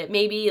weeks ago that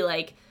maybe,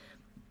 like,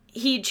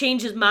 he'd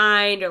change his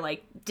mind or,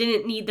 like,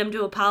 didn't need them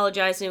to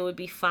apologize and it would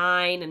be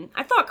fine. And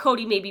I thought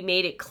Cody maybe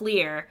made it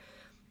clear.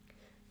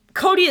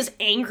 Cody is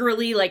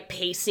angrily, like,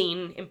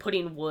 pacing and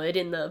putting wood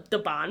in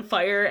the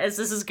bonfire as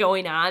this is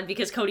going on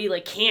because Cody,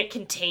 like, can't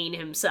contain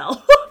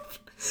himself.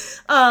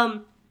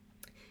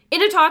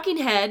 In a talking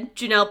head,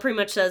 Janelle pretty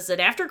much says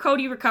that after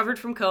Cody recovered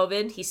from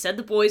COVID, he said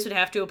the boys would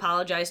have to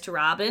apologize to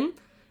Robin.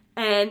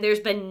 And there's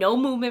been no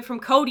movement from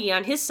Cody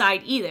on his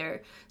side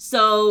either.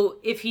 So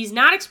if he's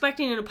not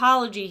expecting an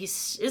apology, he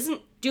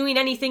isn't doing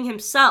anything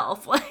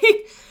himself.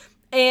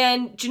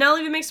 And Janelle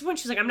even makes a point.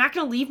 She's like, I'm not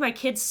going to leave my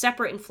kids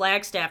separate in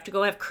Flagstaff to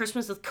go have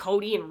Christmas with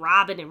Cody and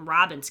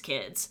Robin's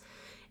kids.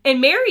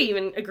 And Mary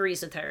even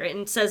agrees with her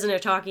and says in a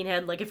talking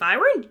head, like, if I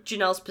were in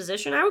Janelle's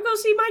position, I would go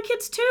see my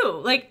kids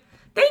too. Like,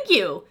 thank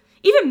you.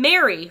 Even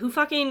Mary, who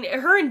her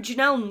and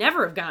Janelle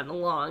never have gotten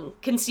along,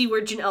 can see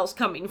where Janelle's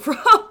coming from.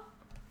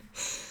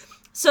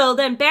 So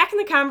then back in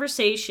the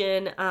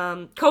conversation,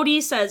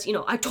 Cody says,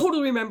 I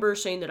totally remember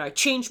saying that I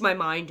changed my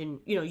mind and,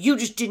 you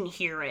just didn't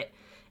hear it.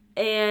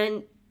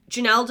 And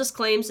Janelle just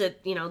claims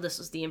that, this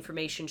is the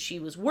information she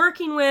was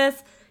working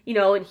with,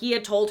 and he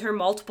had told her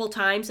multiple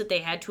times that they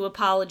had to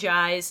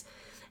apologize.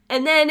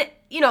 And then,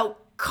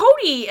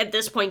 Cody at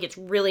this point gets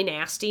really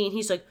nasty and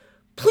he's like,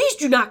 please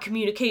do not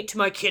communicate to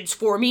my kids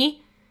for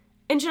me.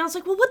 And Janelle's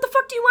like, well, what the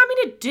fuck do you want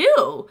me to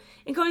do?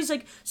 And Cody's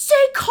like, say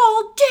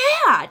call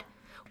dad.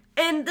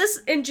 And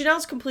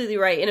Janelle's completely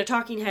right. In a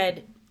talking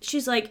head,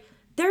 she's like,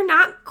 they're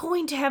not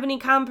going to have any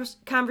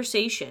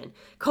conversation.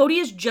 Cody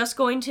is just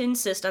going to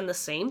insist on the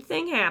same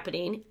thing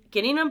happening,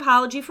 getting an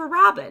apology for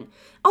Robin.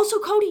 Also,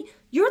 Cody,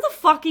 you're the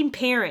fucking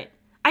parent.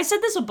 I said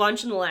this a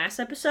bunch in the last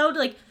episode.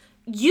 Like,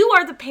 you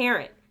are the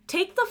parent.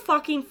 Take the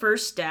fucking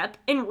first step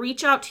and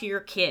reach out to your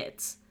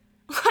kids.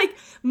 Like,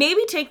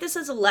 maybe take this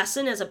as a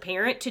lesson as a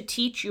parent to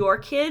teach your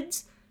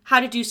kids how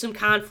to do some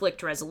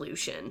conflict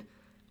resolution.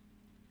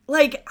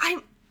 Like,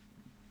 I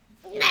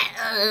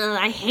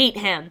hate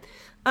him.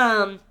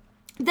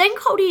 Then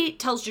Cody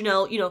tells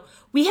Janelle,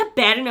 we have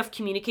bad enough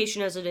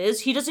communication as it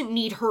is. He doesn't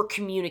need her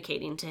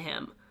communicating to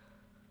him.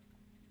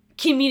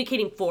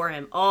 Communicating for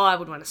him. Oh, I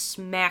would want to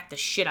smack the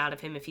shit out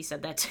of him if he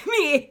said that to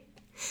me.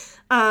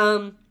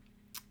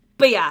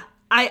 But yeah,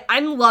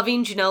 I'm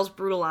loving Janelle's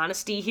brutal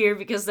honesty here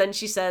because then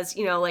she says,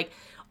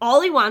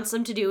 all he wants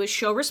them to do is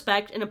show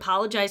respect and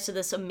apologize to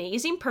this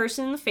amazing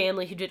person in the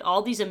family who did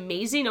all these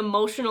amazing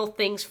emotional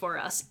things for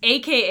us,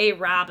 a.k.a.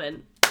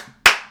 Robin.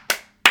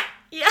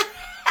 Yes!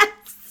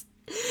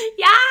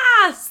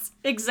 Yes!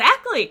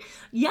 Exactly.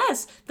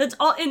 Yes, that's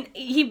all. And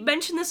he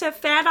mentioned this at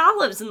Fat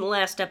Olives in the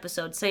last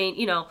episode, saying,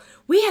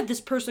 we had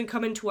this person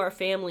come into our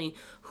family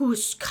who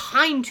was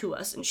kind to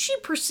us, and she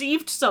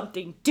perceived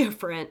something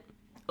different.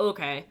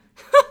 Okay.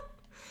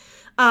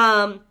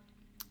 And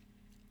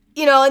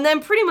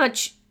then pretty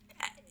much,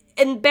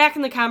 and back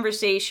in the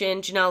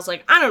conversation, Janelle's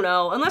like, I don't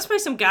know, unless by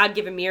some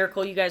God-given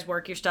miracle you guys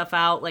work your stuff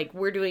out, like,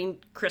 we're doing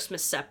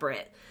Christmas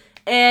separate.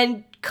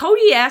 And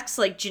Cody acts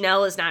like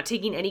Janelle is not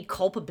taking any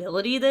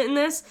culpability in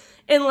this,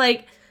 and,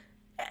 like,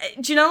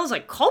 Janelle is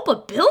like,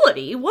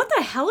 culpability? What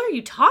the hell are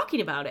you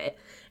talking about it?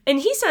 And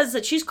he says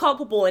that she's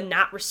culpable in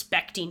not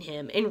respecting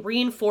him and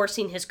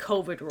reinforcing his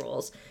COVID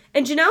rules.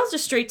 And Janelle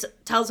just straight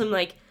tells him,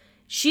 like,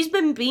 she's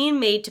been being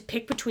made to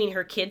pick between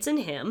her kids and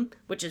him,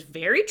 which is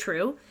very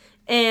true.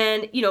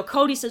 And,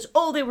 Cody says,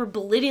 oh, they were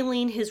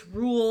belittling his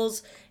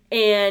rules.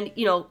 And,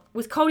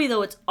 with Cody,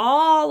 though, it's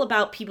all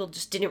about people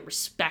just didn't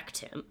respect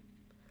him.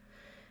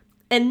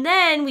 And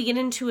then we get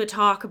into a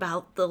talk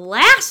about the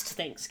last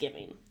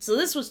Thanksgiving. So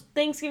this was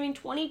Thanksgiving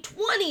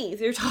 2020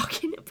 they're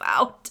talking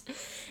about.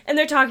 And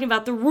they're talking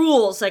about the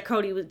rules that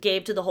Cody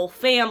gave to the whole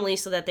family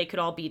so that they could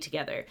all be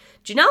together.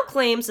 Janelle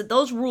claims that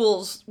those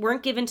rules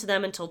weren't given to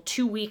them until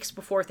 2 weeks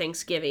before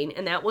Thanksgiving,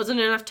 and that wasn't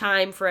enough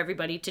time for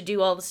everybody to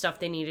do all the stuff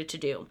they needed to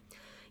do.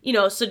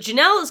 So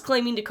Janelle is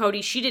claiming to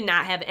Cody she did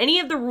not have any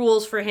of the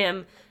rules for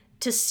him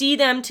to see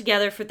them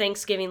together for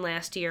Thanksgiving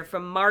last year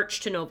from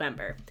March to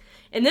November.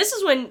 And this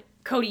is when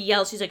Cody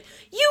yells, he's like,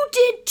 "You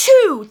did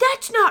too!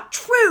 That's not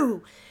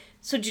true!"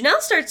 So Janelle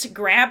starts to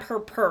grab her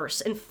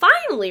purse, and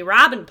finally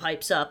Robin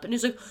pipes up, and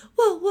he's like,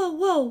 "Whoa, whoa,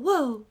 whoa,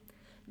 whoa."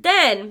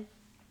 Then,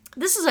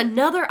 this is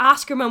another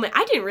Oscar moment.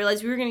 I didn't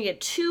realize we were going to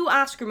get 2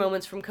 Oscar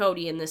moments from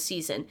Cody in this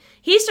season.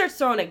 He starts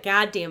throwing a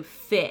goddamn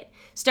fit.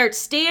 Starts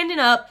standing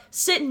up,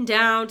 sitting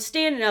down,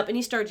 standing up, and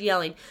he starts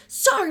yelling,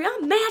 "Sorry,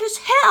 I'm mad as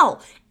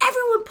hell.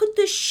 Everyone put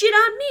this shit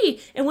on me,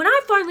 and when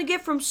I finally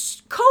get from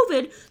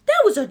COVID,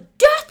 that was a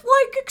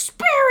death-like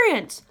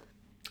experience."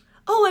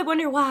 "Oh, I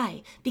wonder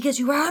why. Because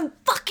you were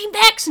unfucking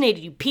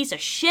vaccinated, you piece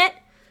of shit."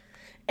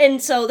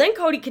 And so then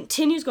Cody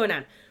continues going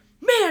on,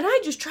 "Man, I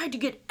just tried to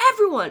get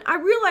everyone. I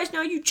realize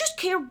now you just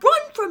can't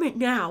run from it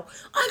now.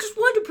 I just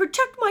wanted to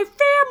protect my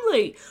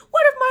family.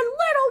 What if my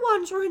little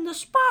ones were in the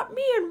spot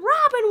me and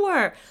Robin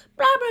were?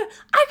 Blah, blah.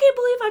 I can't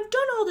believe I've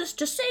done all this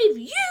to save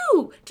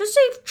you, to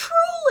save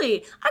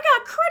Truly. I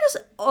got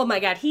criticized." Oh my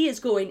God, he is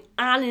going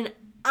on and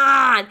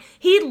on.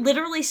 He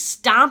literally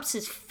stomps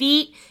his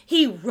feet.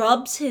 He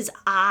rubs his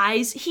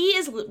eyes. He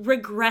is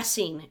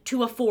regressing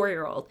to a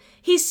 4-year-old.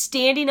 He's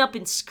standing up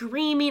and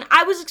screaming.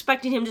 I was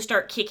expecting him to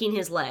start kicking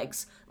his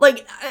legs.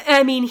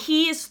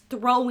 He is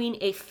throwing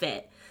a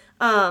fit.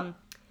 And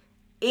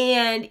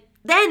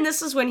then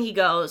this is when he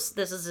goes,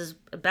 this is his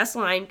best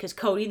line, because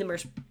Cody,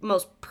 the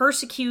most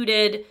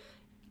persecuted,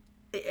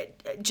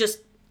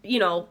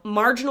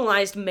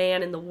 marginalized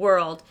man in the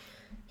world,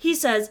 he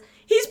says,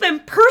 "He's been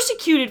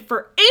persecuted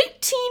for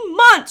 18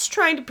 months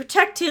trying to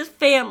protect his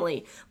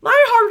family. My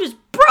heart is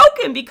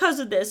broken because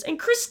of this, and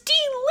Christine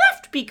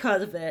left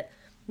because of it."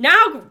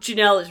 Now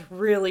Janelle is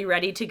really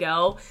ready to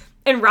go,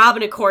 and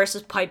Robin, of course,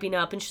 is piping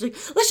up, and she's like,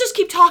 "Let's just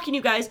keep talking, you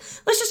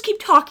guys. Let's just keep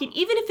talking,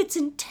 even if it's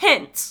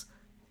intense."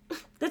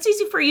 That's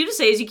easy for you to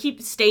say as you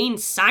keep staying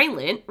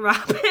silent,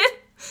 Robin.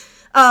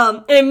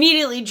 And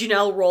immediately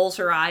Janelle rolls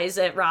her eyes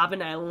at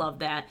Robin. I love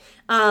that.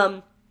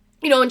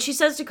 And she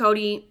says to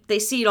Cody, they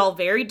see it all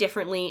very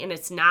differently, and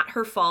it's not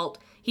her fault.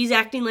 He's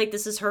acting like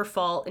this is her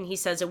fault, and he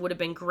says it would have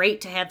been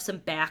great to have some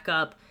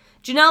backup.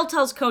 Janelle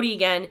tells Cody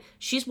again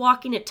she's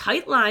walking a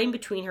tight line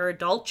between her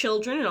adult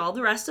children and all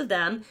the rest of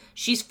them.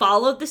 She's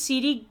followed the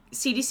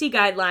CDC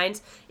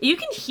guidelines. You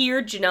can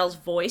hear Janelle's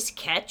voice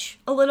catch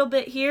a little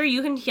bit here.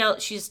 You can hear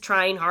she's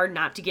trying hard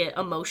not to get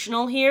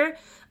emotional here.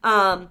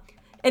 And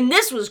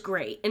this was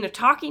great. In a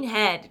talking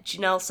head,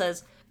 Janelle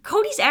says,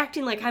 "Cody's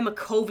acting like I'm a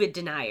COVID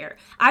denier.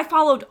 I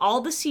followed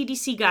all the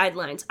CDC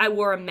guidelines. I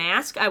wore a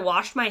mask. I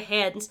washed my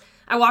hands.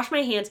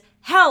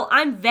 Hell,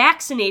 I'm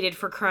vaccinated,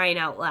 for crying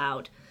out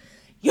loud."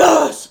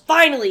 Yes!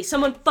 Finally,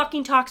 someone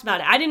fucking talks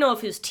about it. I didn't know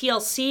if it was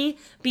TLC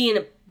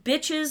being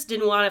bitches,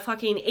 didn't want to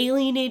fucking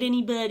alienate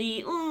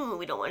anybody.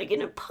 We don't want to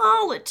get into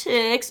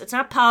politics. It's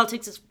not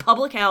politics, it's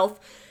public health.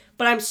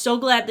 But I'm so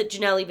glad that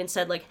Janelle even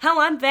said, hell,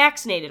 I'm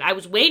vaccinated. I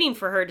was waiting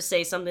for her to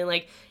say something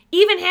like,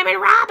 even him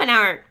and Robin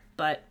aren't.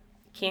 But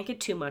can't get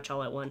too much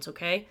all at once,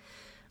 okay?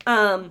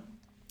 And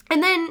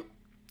then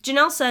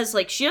Janelle says,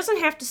 she doesn't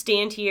have to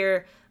stand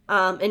here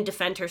and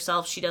defend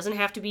herself. She doesn't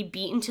have to be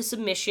beaten to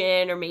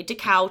submission or made to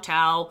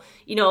kowtow,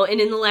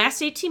 and in the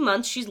last 18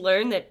 months, she's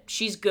learned that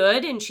she's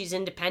good and she's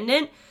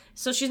independent,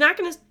 so she's not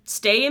going to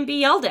stay and be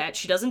yelled at.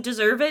 She doesn't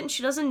deserve it and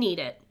she doesn't need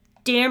it.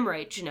 Damn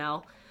right,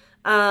 Janelle.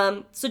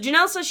 So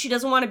Janelle says she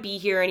doesn't want to be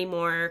here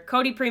anymore.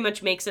 Cody pretty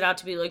much makes it out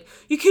to be like,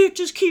 you can't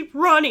just keep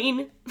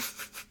running.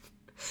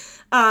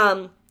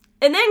 And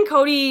then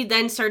Cody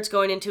then starts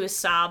going into his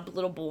sob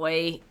little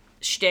boy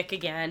shtick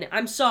again.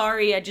 "I'm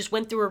sorry, I just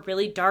went through a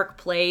really dark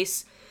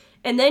place."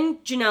 And then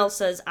Janelle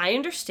says, "I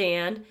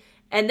understand."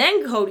 And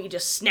then Cody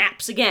just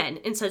snaps again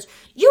and says,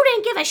 "You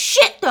didn't give a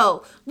shit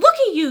though. Look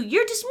at you,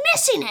 you're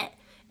dismissing it."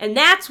 And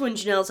that's when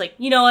Janelle's like,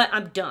 "You know what,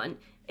 I'm done."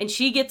 And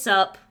she gets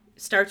up,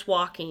 starts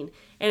walking.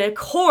 And of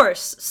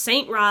course,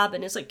 Saint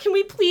Robin is like, "Can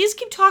we please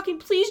keep talking?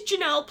 Please,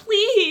 Janelle,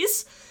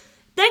 please."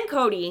 Then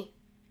Cody,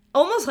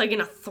 almost like in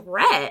a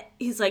threat,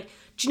 he's like,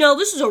 "Janelle,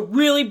 this is a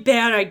really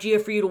bad idea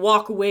for you to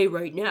walk away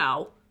right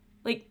now."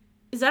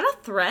 Is that a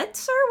threat,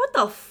 sir? What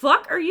the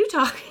fuck are you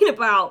talking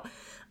about?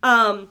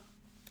 And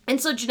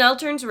so Janelle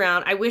turns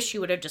around. I wish she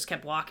would have just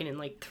kept walking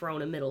and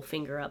thrown a middle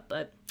finger up,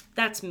 but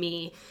that's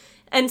me.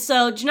 And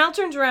so Janelle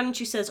turns around and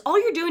she says,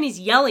 "All you're doing is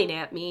yelling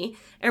at me."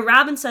 And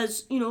Robin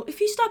says, "If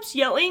he stops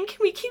yelling, can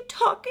we keep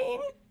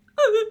talking?"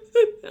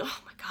 Oh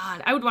my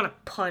God. I would want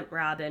to punt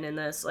Robin in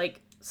this.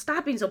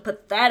 Stop being so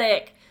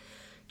pathetic.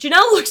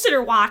 Janelle looks at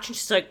her watch and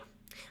she's like,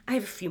 "I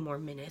have a few more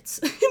minutes,"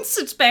 and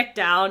sits back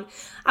down.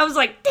 I was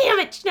like, damn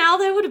it, Janelle,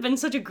 that would have been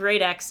such a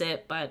great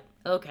exit, but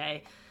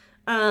okay.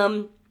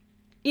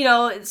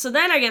 So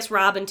then I guess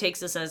Robin takes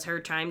this as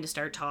her time to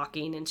start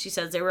talking, and she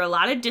says there were a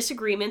lot of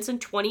disagreements in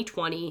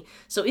 2020,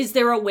 so is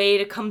there a way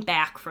to come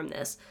back from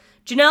this?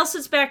 Janelle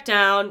sits back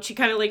down, she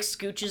kind of like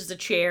scooches the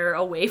chair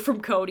away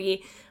from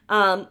Cody,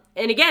 and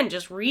again,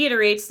 just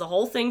reiterates the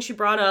whole thing she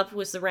brought up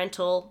was the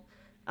rental,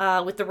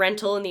 with the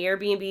rental and the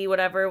Airbnb,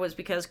 whatever, was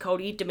because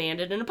Cody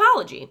demanded an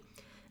apology.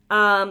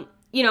 And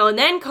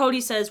then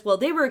Cody says, well,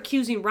 they were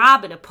accusing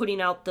Robin of putting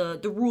out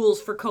the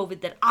rules for COVID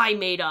that I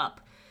made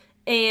up,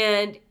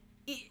 and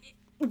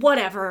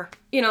whatever,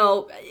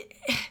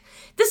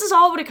 this is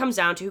all what it comes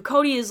down to.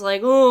 Cody is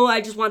like, oh,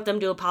 I just want them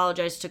to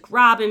apologize to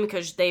Robin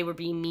because they were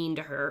being mean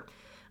to her.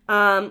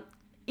 And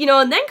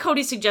then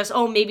Cody suggests,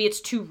 oh, maybe it's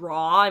too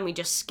raw and we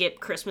just skip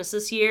Christmas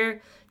this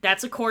year.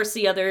 That's, of course,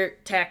 the other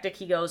tactic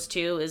he goes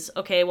to is,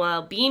 okay,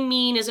 well, being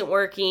mean isn't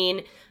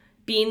working.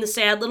 Being the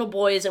sad little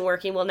boy isn't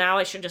working. Well, now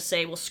I should just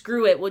say, well,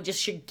 screw it. We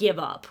just should give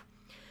up.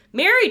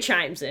 Mary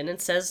chimes in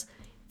and says,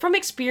 from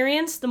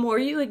experience, the more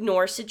you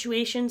ignore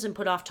situations and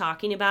put off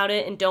talking about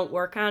it and don't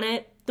work on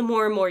it, the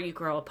more and more you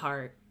grow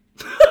apart.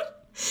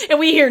 And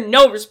we hear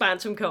no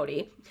response from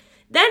Cody.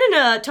 Then in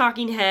a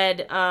talking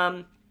head,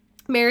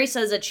 Mary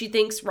says that she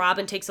thinks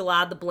Robin takes a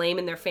lot of the blame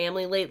in their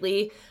family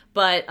lately,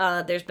 but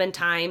there's been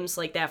times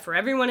like that for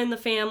everyone in the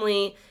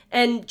family.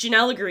 And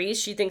Janelle agrees.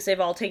 She thinks they've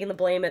all taken the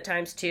blame at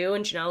times too.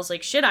 And Janelle's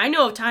like, shit, I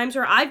know of times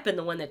where I've been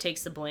the one that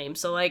takes the blame.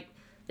 So,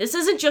 this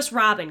isn't just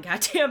Robin,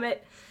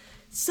 goddammit.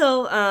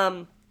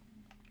 So,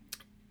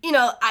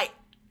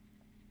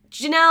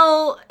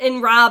 Janelle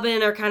and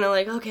Robin are kind of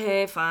like,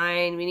 okay,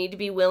 fine. We need to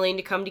be willing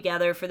to come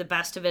together for the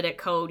best of it at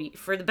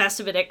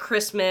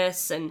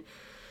Christmas. And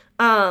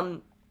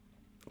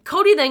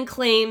Cody then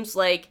claims,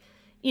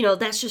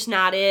 that's just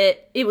not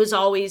it. It was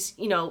always,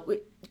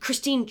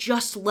 Christine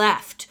just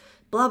left,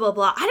 blah, blah,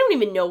 blah. I don't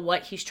even know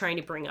what he's trying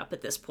to bring up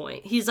at this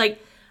point. He's like,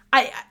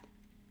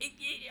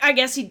 I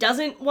guess he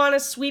doesn't want to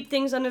sweep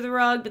things under the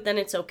rug, but then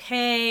it's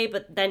okay.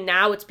 But then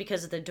now it's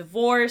because of the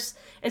divorce.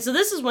 And so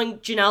this is when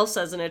Janelle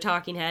says in a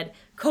talking head,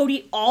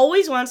 Cody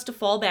always wants to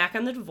fall back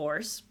on the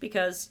divorce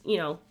because,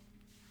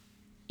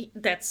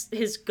 that's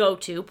his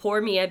go-to.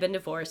 Poor me, I've been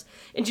divorced.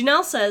 And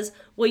Janelle says,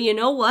 well, you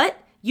know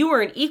what? You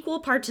were an equal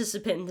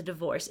participant in the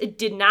divorce. It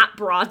did not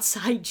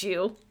broadside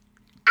you.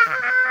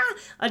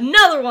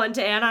 Another one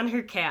to add on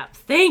her cap.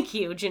 Thank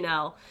you,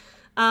 Janelle.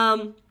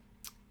 And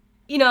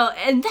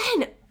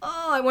then,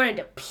 I wanted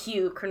to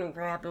puke when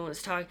Robin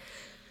was talking.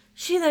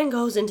 She then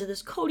goes into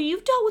this, Cody,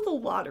 you've dealt with a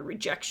lot of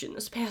rejection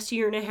this past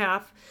year and a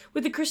half.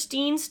 With the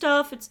Christine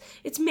stuff,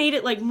 it's made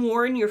it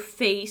more in your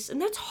face,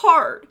 and that's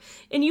hard.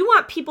 And you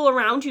want people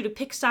around you to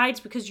pick sides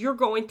because you're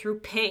going through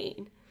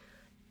pain.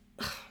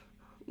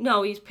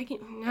 No, he's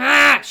picking...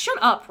 shut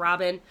up,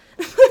 Robin.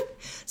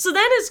 So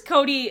then as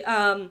Cody,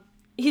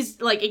 he's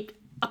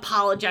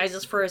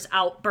apologizes for his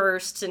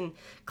outbursts and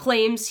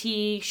claims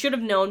he should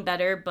have known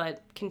better,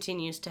 but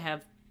continues to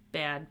have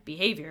bad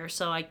behavior.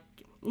 So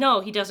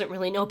no, he doesn't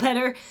really know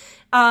better.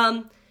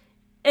 And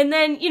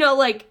then,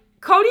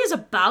 Cody is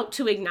about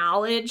to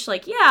acknowledge,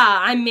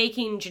 I'm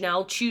making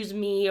Janelle choose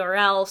me or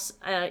else,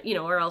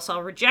 or else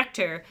I'll reject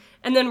her.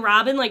 And then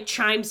Robin,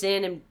 chimes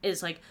in and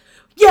is like,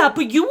 yeah,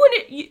 but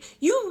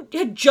you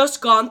had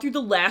just gone through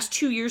the last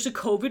 2 years of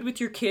COVID with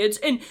your kids,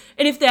 and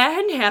if that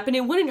hadn't happened,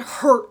 it wouldn't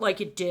hurt like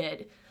it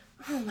did.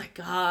 Oh my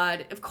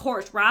God. Of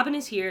course, Robin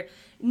is here.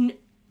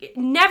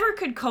 Never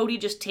could Cody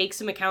just take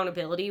some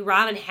accountability.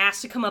 Robin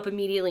has to come up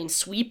immediately and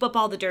sweep up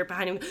all the dirt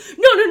behind him.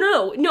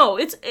 No.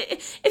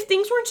 If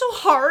things weren't so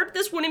hard,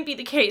 this wouldn't be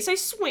the case. I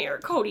swear,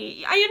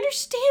 Cody. I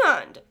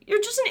understand.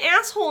 You're just an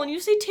asshole and you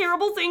say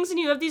terrible things and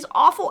you have these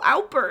awful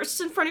outbursts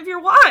in front of your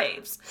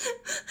wives.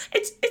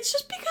 It's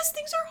just because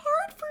things are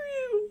hard for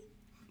you.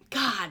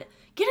 God,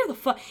 get her the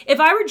fuck. If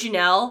I were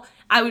Janelle,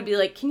 I would be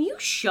like, can you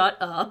shut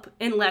up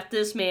and let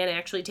this man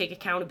actually take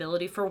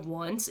accountability for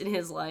once in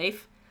his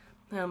life?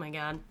 Oh my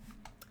God.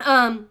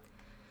 And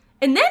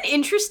then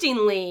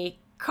interestingly,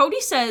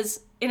 Cody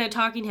says in a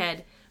talking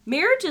head,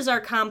 marriages are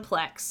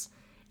complex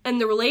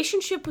and the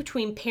relationship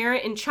between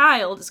parent and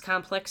child is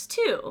complex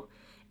too.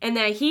 And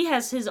that he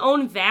has his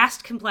own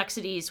vast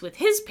complexities with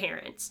his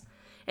parents.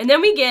 And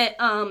then we get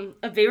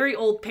a very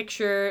old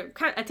picture,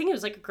 I think it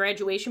was a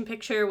graduation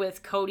picture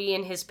with Cody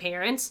and his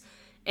parents.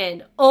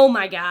 And oh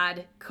my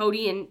God,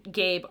 Cody and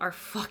Gabe are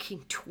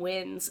fucking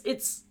twins.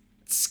 It's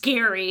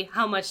scary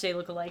how much they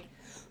look alike.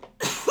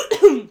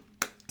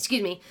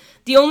 Excuse me.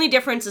 The only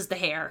difference is the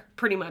hair,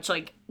 pretty much.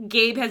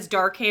 Gabe has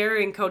dark hair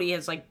and Cody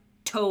has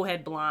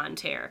towhead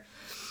blonde hair.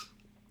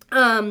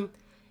 And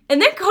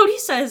then Cody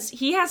says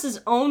he has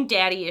his own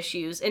daddy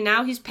issues and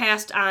now he's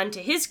passed on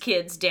to his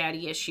kids'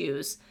 daddy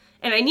issues.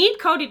 And I need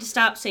Cody to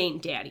stop saying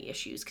daddy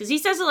issues because he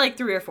says it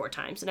 3 or 4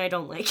 times and I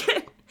don't like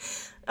it.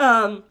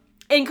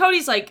 And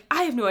Cody's like,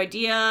 I have no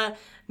idea.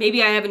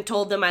 Maybe I haven't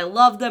told them I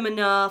love them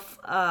enough.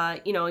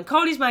 In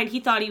Cody's mind, he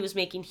thought he was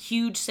making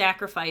huge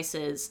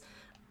sacrifices.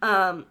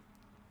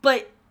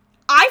 But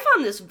I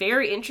found this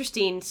very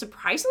interesting.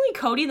 Surprisingly,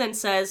 Cody then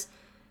says,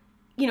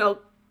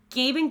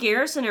 Gabe and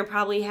Garrison are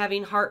probably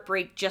having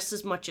heartbreak just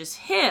as much as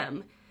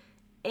him.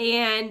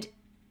 And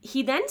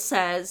he then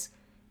says,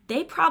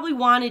 they probably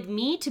wanted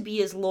me to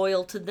be as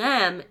loyal to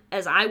them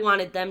as I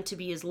wanted them to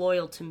be as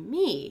loyal to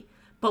me.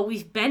 But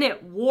we've been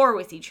at war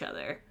with each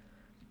other.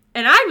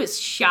 And I was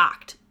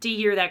shocked to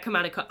hear that come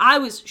out of Cody. I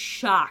was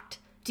shocked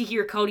to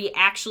hear Cody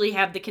actually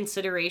have the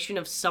consideration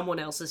of someone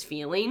else's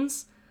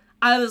feelings.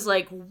 I was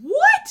like,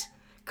 what?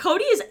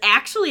 Cody is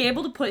actually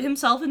able to put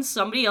himself in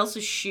somebody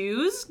else's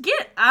shoes?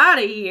 Get out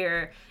of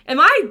here.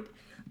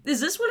 Is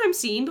this what I'm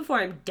seeing before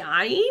I'm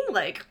dying?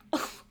 Like,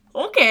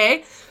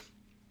 okay.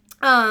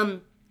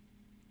 And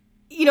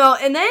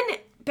then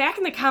back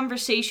in the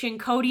conversation,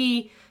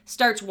 Cody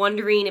starts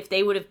wondering if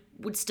they would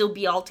still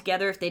be all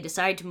together if they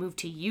decided to move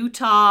to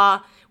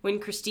Utah when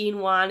Christine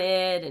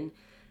wanted.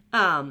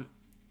 And,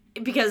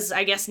 because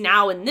I guess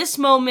now in this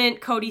moment,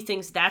 Cody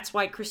thinks that's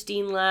why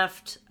Christine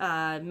left.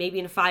 Maybe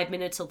in 5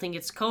 minutes he'll think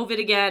it's COVID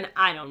again.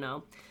 I don't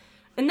know.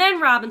 And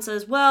then Robin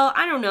says, well,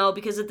 I don't know,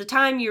 because at the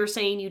time you were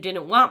saying you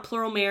didn't want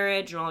plural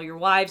marriage and all your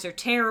wives are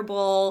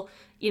terrible.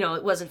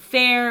 It wasn't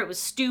fair. It was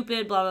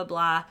stupid, blah,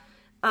 blah,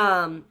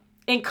 blah.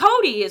 And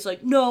Cody is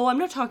like, no, I'm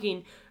not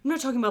talking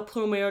about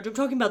plural marriage. I'm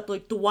talking about,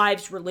 like, the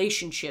wives'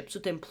 relationships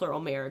within plural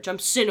marriage. I'm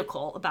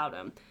cynical about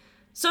them.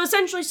 So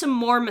essentially some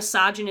more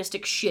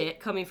misogynistic shit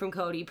coming from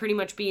Cody, pretty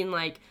much being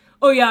like,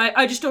 oh yeah,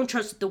 I just don't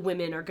trust that the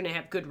women are going to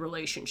have good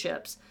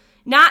relationships.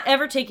 Not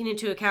ever taking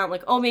into account,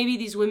 like, oh, maybe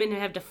these women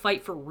have to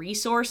fight for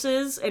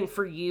resources and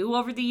for you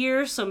over the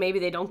years, so maybe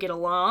they don't get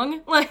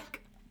along.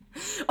 Like,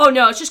 oh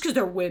no, it's just because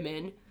they're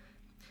women.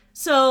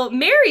 So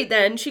Mary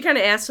then, she kind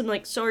of asks him,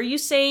 like, so are you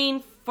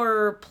saying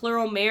for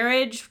plural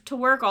marriage to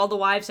work, all the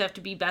wives have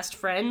to be best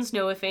friends,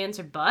 no ifs, ands,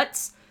 or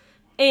buts?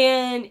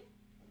 And,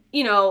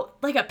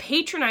 like a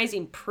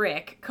patronizing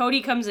prick,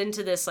 Cody comes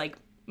into this, like,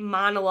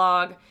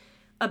 monologue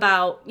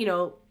about,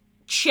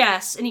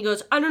 chess, and he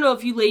goes, I don't know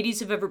if you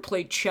ladies have ever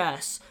played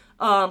chess,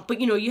 but,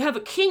 you have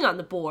a king on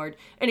the board,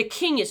 and a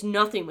king is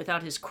nothing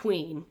without his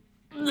queen.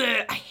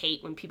 Ugh, I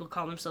hate when people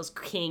call themselves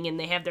king and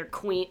they have their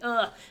queen.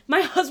 Ugh.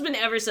 My husband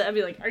ever said, I'd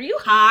be like, are you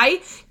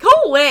high? Go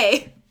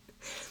away.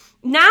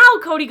 Now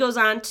Cody goes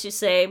on to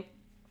say,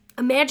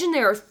 imagine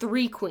there are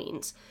 3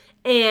 queens,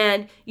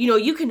 and,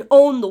 you can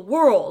own the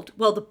world,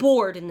 well, the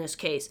board in this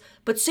case,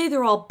 but say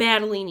they're all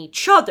battling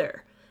each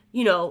other,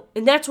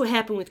 and that's what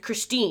happened with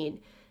Christine.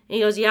 And he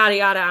goes yada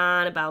yada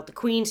on about the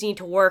queens need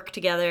to work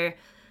together.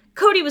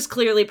 Cody was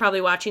clearly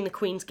probably watching the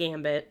Queen's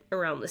Gambit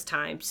around this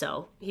time,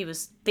 so he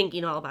was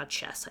thinking all about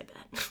chess, I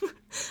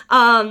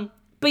bet.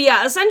 But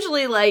yeah,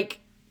 essentially, like,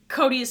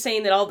 Cody is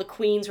saying that all the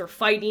queens were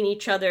fighting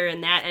each other,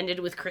 and that ended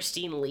with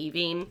Christine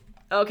leaving.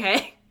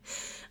 Okay.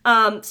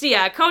 So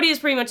yeah, Cody is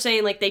pretty much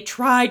saying, like, they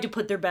tried to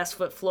put their best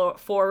foot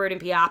forward and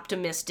be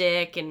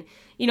optimistic, and,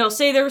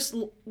 say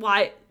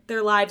why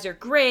their lives are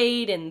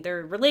great, and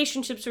their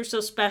relationships are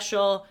so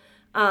special,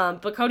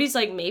 but Cody's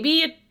like,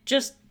 maybe it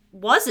just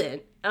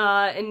wasn't.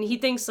 And he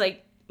thinks,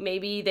 like,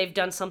 maybe they've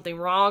done something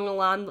wrong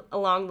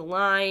along the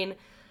line.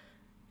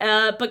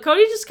 But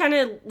Cody just kind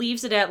of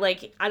leaves it at,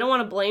 like, I don't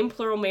want to blame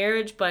plural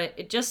marriage, but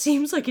it just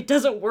seems like it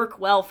doesn't work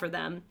well for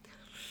them.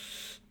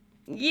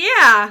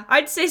 Yeah,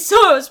 I'd say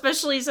so,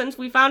 especially since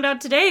we found out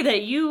today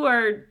that you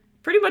are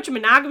pretty much a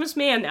monogamous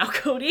man now,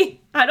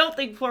 Cody. I don't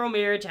think plural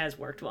marriage has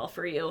worked well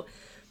for you.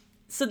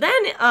 So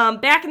then,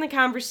 back in the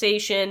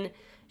conversation,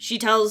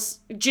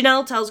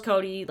 Janelle tells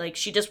Cody, like,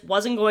 she just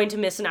wasn't going to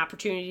miss an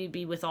opportunity to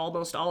be with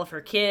almost all of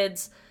her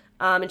kids.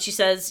 And she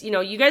says,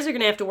 you guys are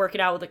going to have to work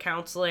it out with a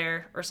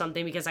counselor or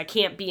something because I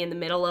can't be in the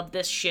middle of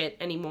this shit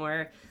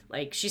anymore.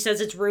 Like, she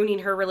says it's ruining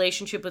her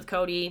relationship with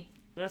Cody.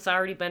 That's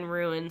already been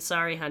ruined.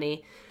 Sorry,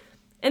 honey.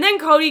 And then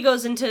Cody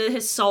goes into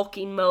his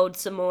sulking mode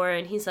some more,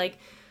 and he's like,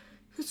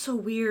 it's so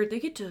weird. They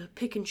get to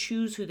pick and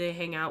choose who they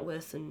hang out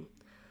with, and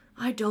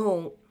I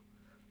don't.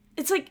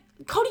 It's like,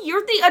 Cody,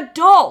 you're the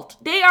adult.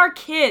 They are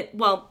kid.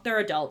 Well, they're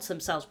adults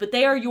themselves, but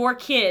they are your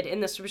kid in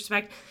this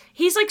respect.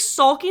 He's, like,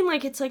 sulking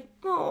like it's like,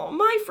 oh,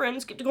 my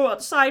friends get to go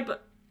outside,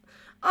 but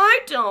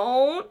I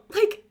don't.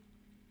 Like,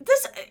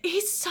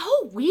 he's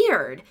so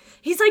weird.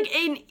 He's like,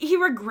 and he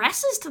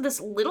regresses to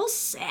this little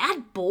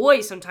sad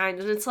boy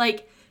sometimes, and it's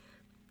like,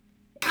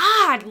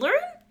 God, learn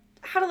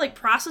how to, like,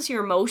 process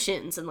your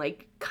emotions and,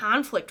 like,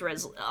 conflict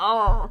resolution.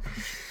 Oh,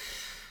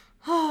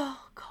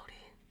 Cody.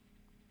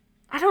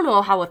 I don't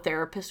know how a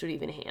therapist would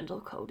even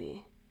handle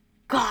Cody.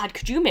 God,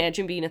 could you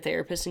imagine being a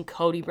therapist and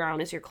Cody Brown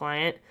is your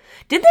client?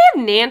 Did they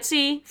have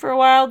Nancy for a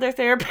while, their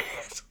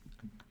therapist?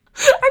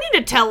 I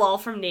need a tell-all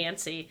from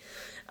Nancy.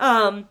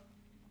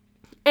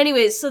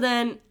 Anyways, so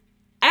then,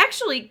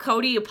 actually,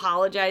 Cody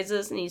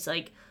apologizes, and he's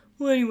like,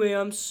 well, anyway,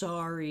 I'm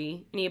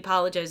sorry. And he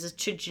apologizes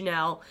to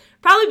Janelle,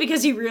 probably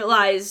because he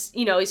realized,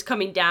 he's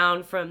coming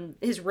down from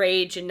his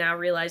rage and now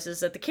realizes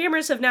that the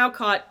cameras have now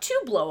caught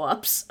 2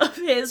 blow-ups of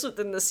his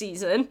within the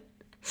season.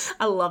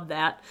 I love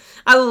that.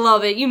 I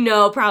love it.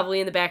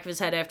 Probably in the back of his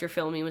head after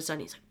filming was done,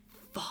 he's like,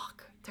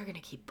 fuck, they're gonna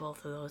keep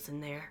both of those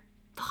in there.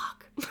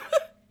 Fuck.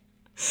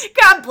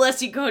 God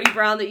bless you, Cody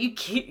Brown, that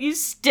you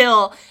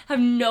still have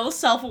no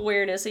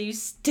self-awareness and you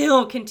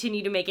still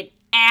continue to make an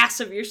ass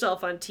of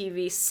yourself on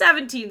TV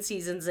 17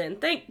 seasons in.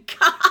 Thank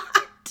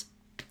God.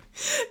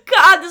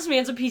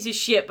 man's a piece of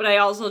shit, but I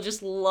also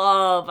just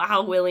love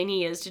how willing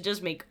he is to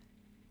just make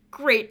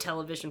great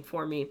television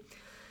for me.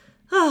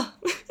 Oh.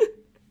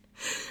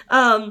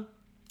 And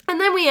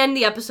then we end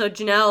the episode.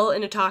 Janelle,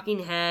 in a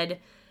talking head,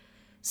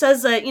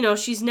 says that,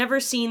 she's never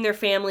seen their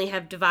family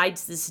have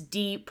divides this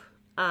deep.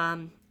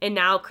 And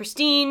now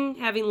Christine,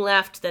 having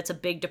left, that's a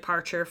big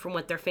departure from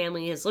what their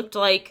family has looked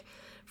like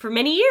for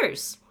many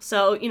years.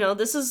 So,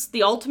 this is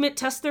the ultimate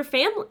test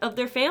of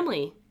their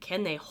family.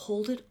 Can they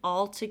hold it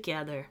all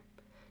together?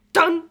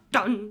 Dun,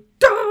 dun,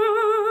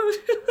 dun!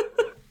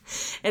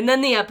 And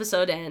then the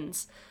episode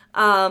ends.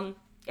 And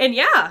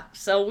yeah,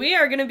 so we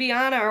are going to be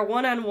on our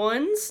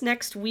one-on-ones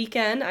next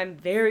weekend. I'm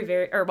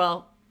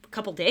a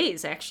couple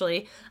days,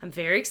 actually. I'm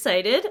very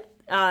excited.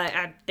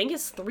 I think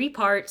it's 3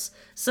 parts.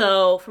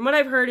 So from what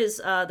I've heard is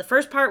the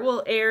first part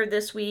will air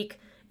this week.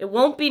 It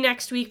won't be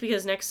next week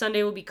because next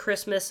Sunday will be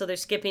Christmas, so they're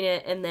skipping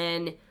it. And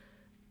then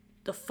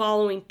the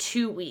following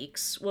 2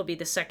 weeks will be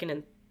the second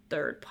and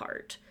third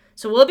part.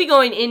 So we'll be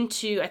going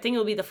into, I think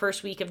it'll be the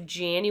first week of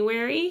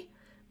January,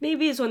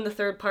 maybe is when the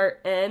third part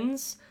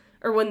ends,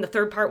 or when the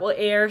third part will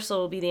air, so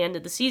it'll be the end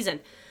of the season.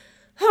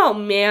 Oh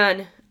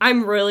man,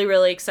 I'm really,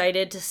 really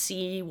excited to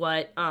see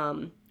what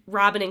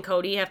Robin and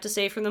Cody have to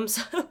say for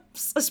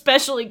themselves,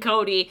 especially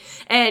Cody.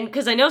 And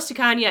because I know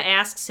Sukanya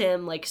asks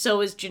him, like,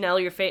 so is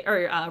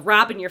Janelle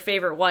Robin your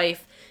favorite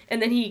wife?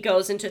 And then he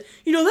goes into,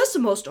 that's the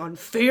most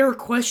unfair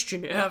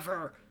question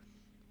ever.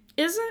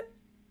 Is it?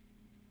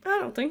 I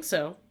don't think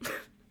so.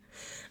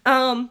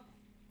 But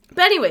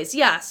anyways,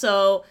 yeah,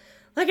 so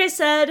like I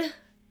said,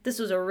 this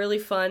was a really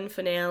fun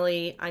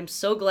finale. I'm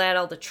so glad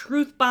all the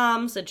truth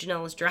bombs that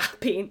Janelle is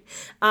dropping.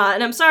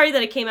 And I'm sorry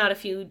that it came out a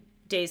few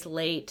days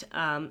late.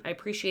 I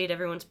appreciate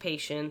everyone's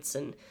patience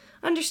and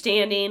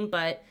understanding,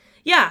 but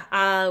yeah,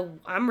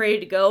 I'm ready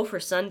to go for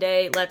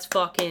Sunday. Let's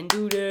fucking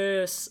do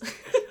this.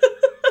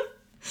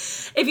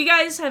 If you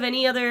guys have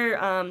any other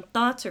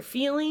thoughts or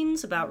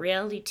feelings about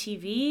reality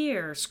TV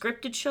or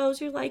scripted shows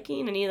you're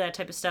liking, any of that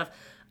type of stuff,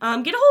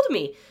 get a hold of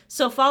me.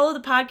 So follow the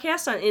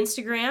podcast on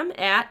Instagram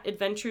at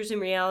Adventures in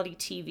Reality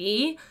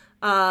TV.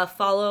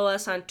 Follow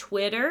us on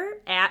Twitter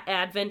at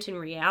Advent in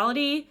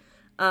Reality.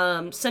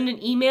 Send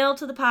an email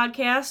to the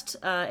podcast,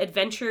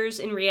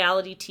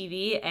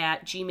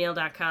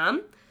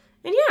 adventuresinrealitytv@gmail.com.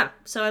 And yeah,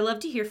 so I love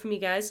to hear from you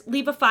guys.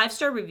 Leave a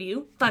 5-star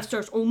review. 5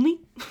 stars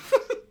only.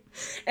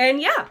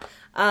 And yeah,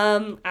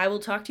 I will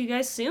talk to you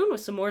guys soon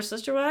with some more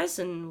Sister Wives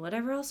and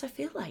whatever else I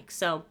feel like.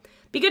 So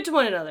be good to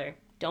one another.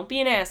 Don't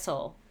be an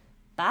asshole.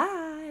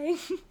 Bye.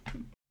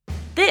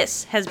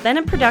 This has been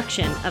a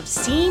production of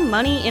C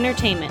Money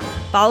Entertainment.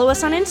 Follow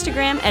us on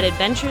Instagram at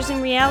Adventures in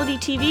Reality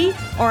TV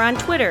or on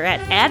Twitter at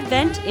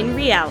Advent in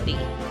Reality.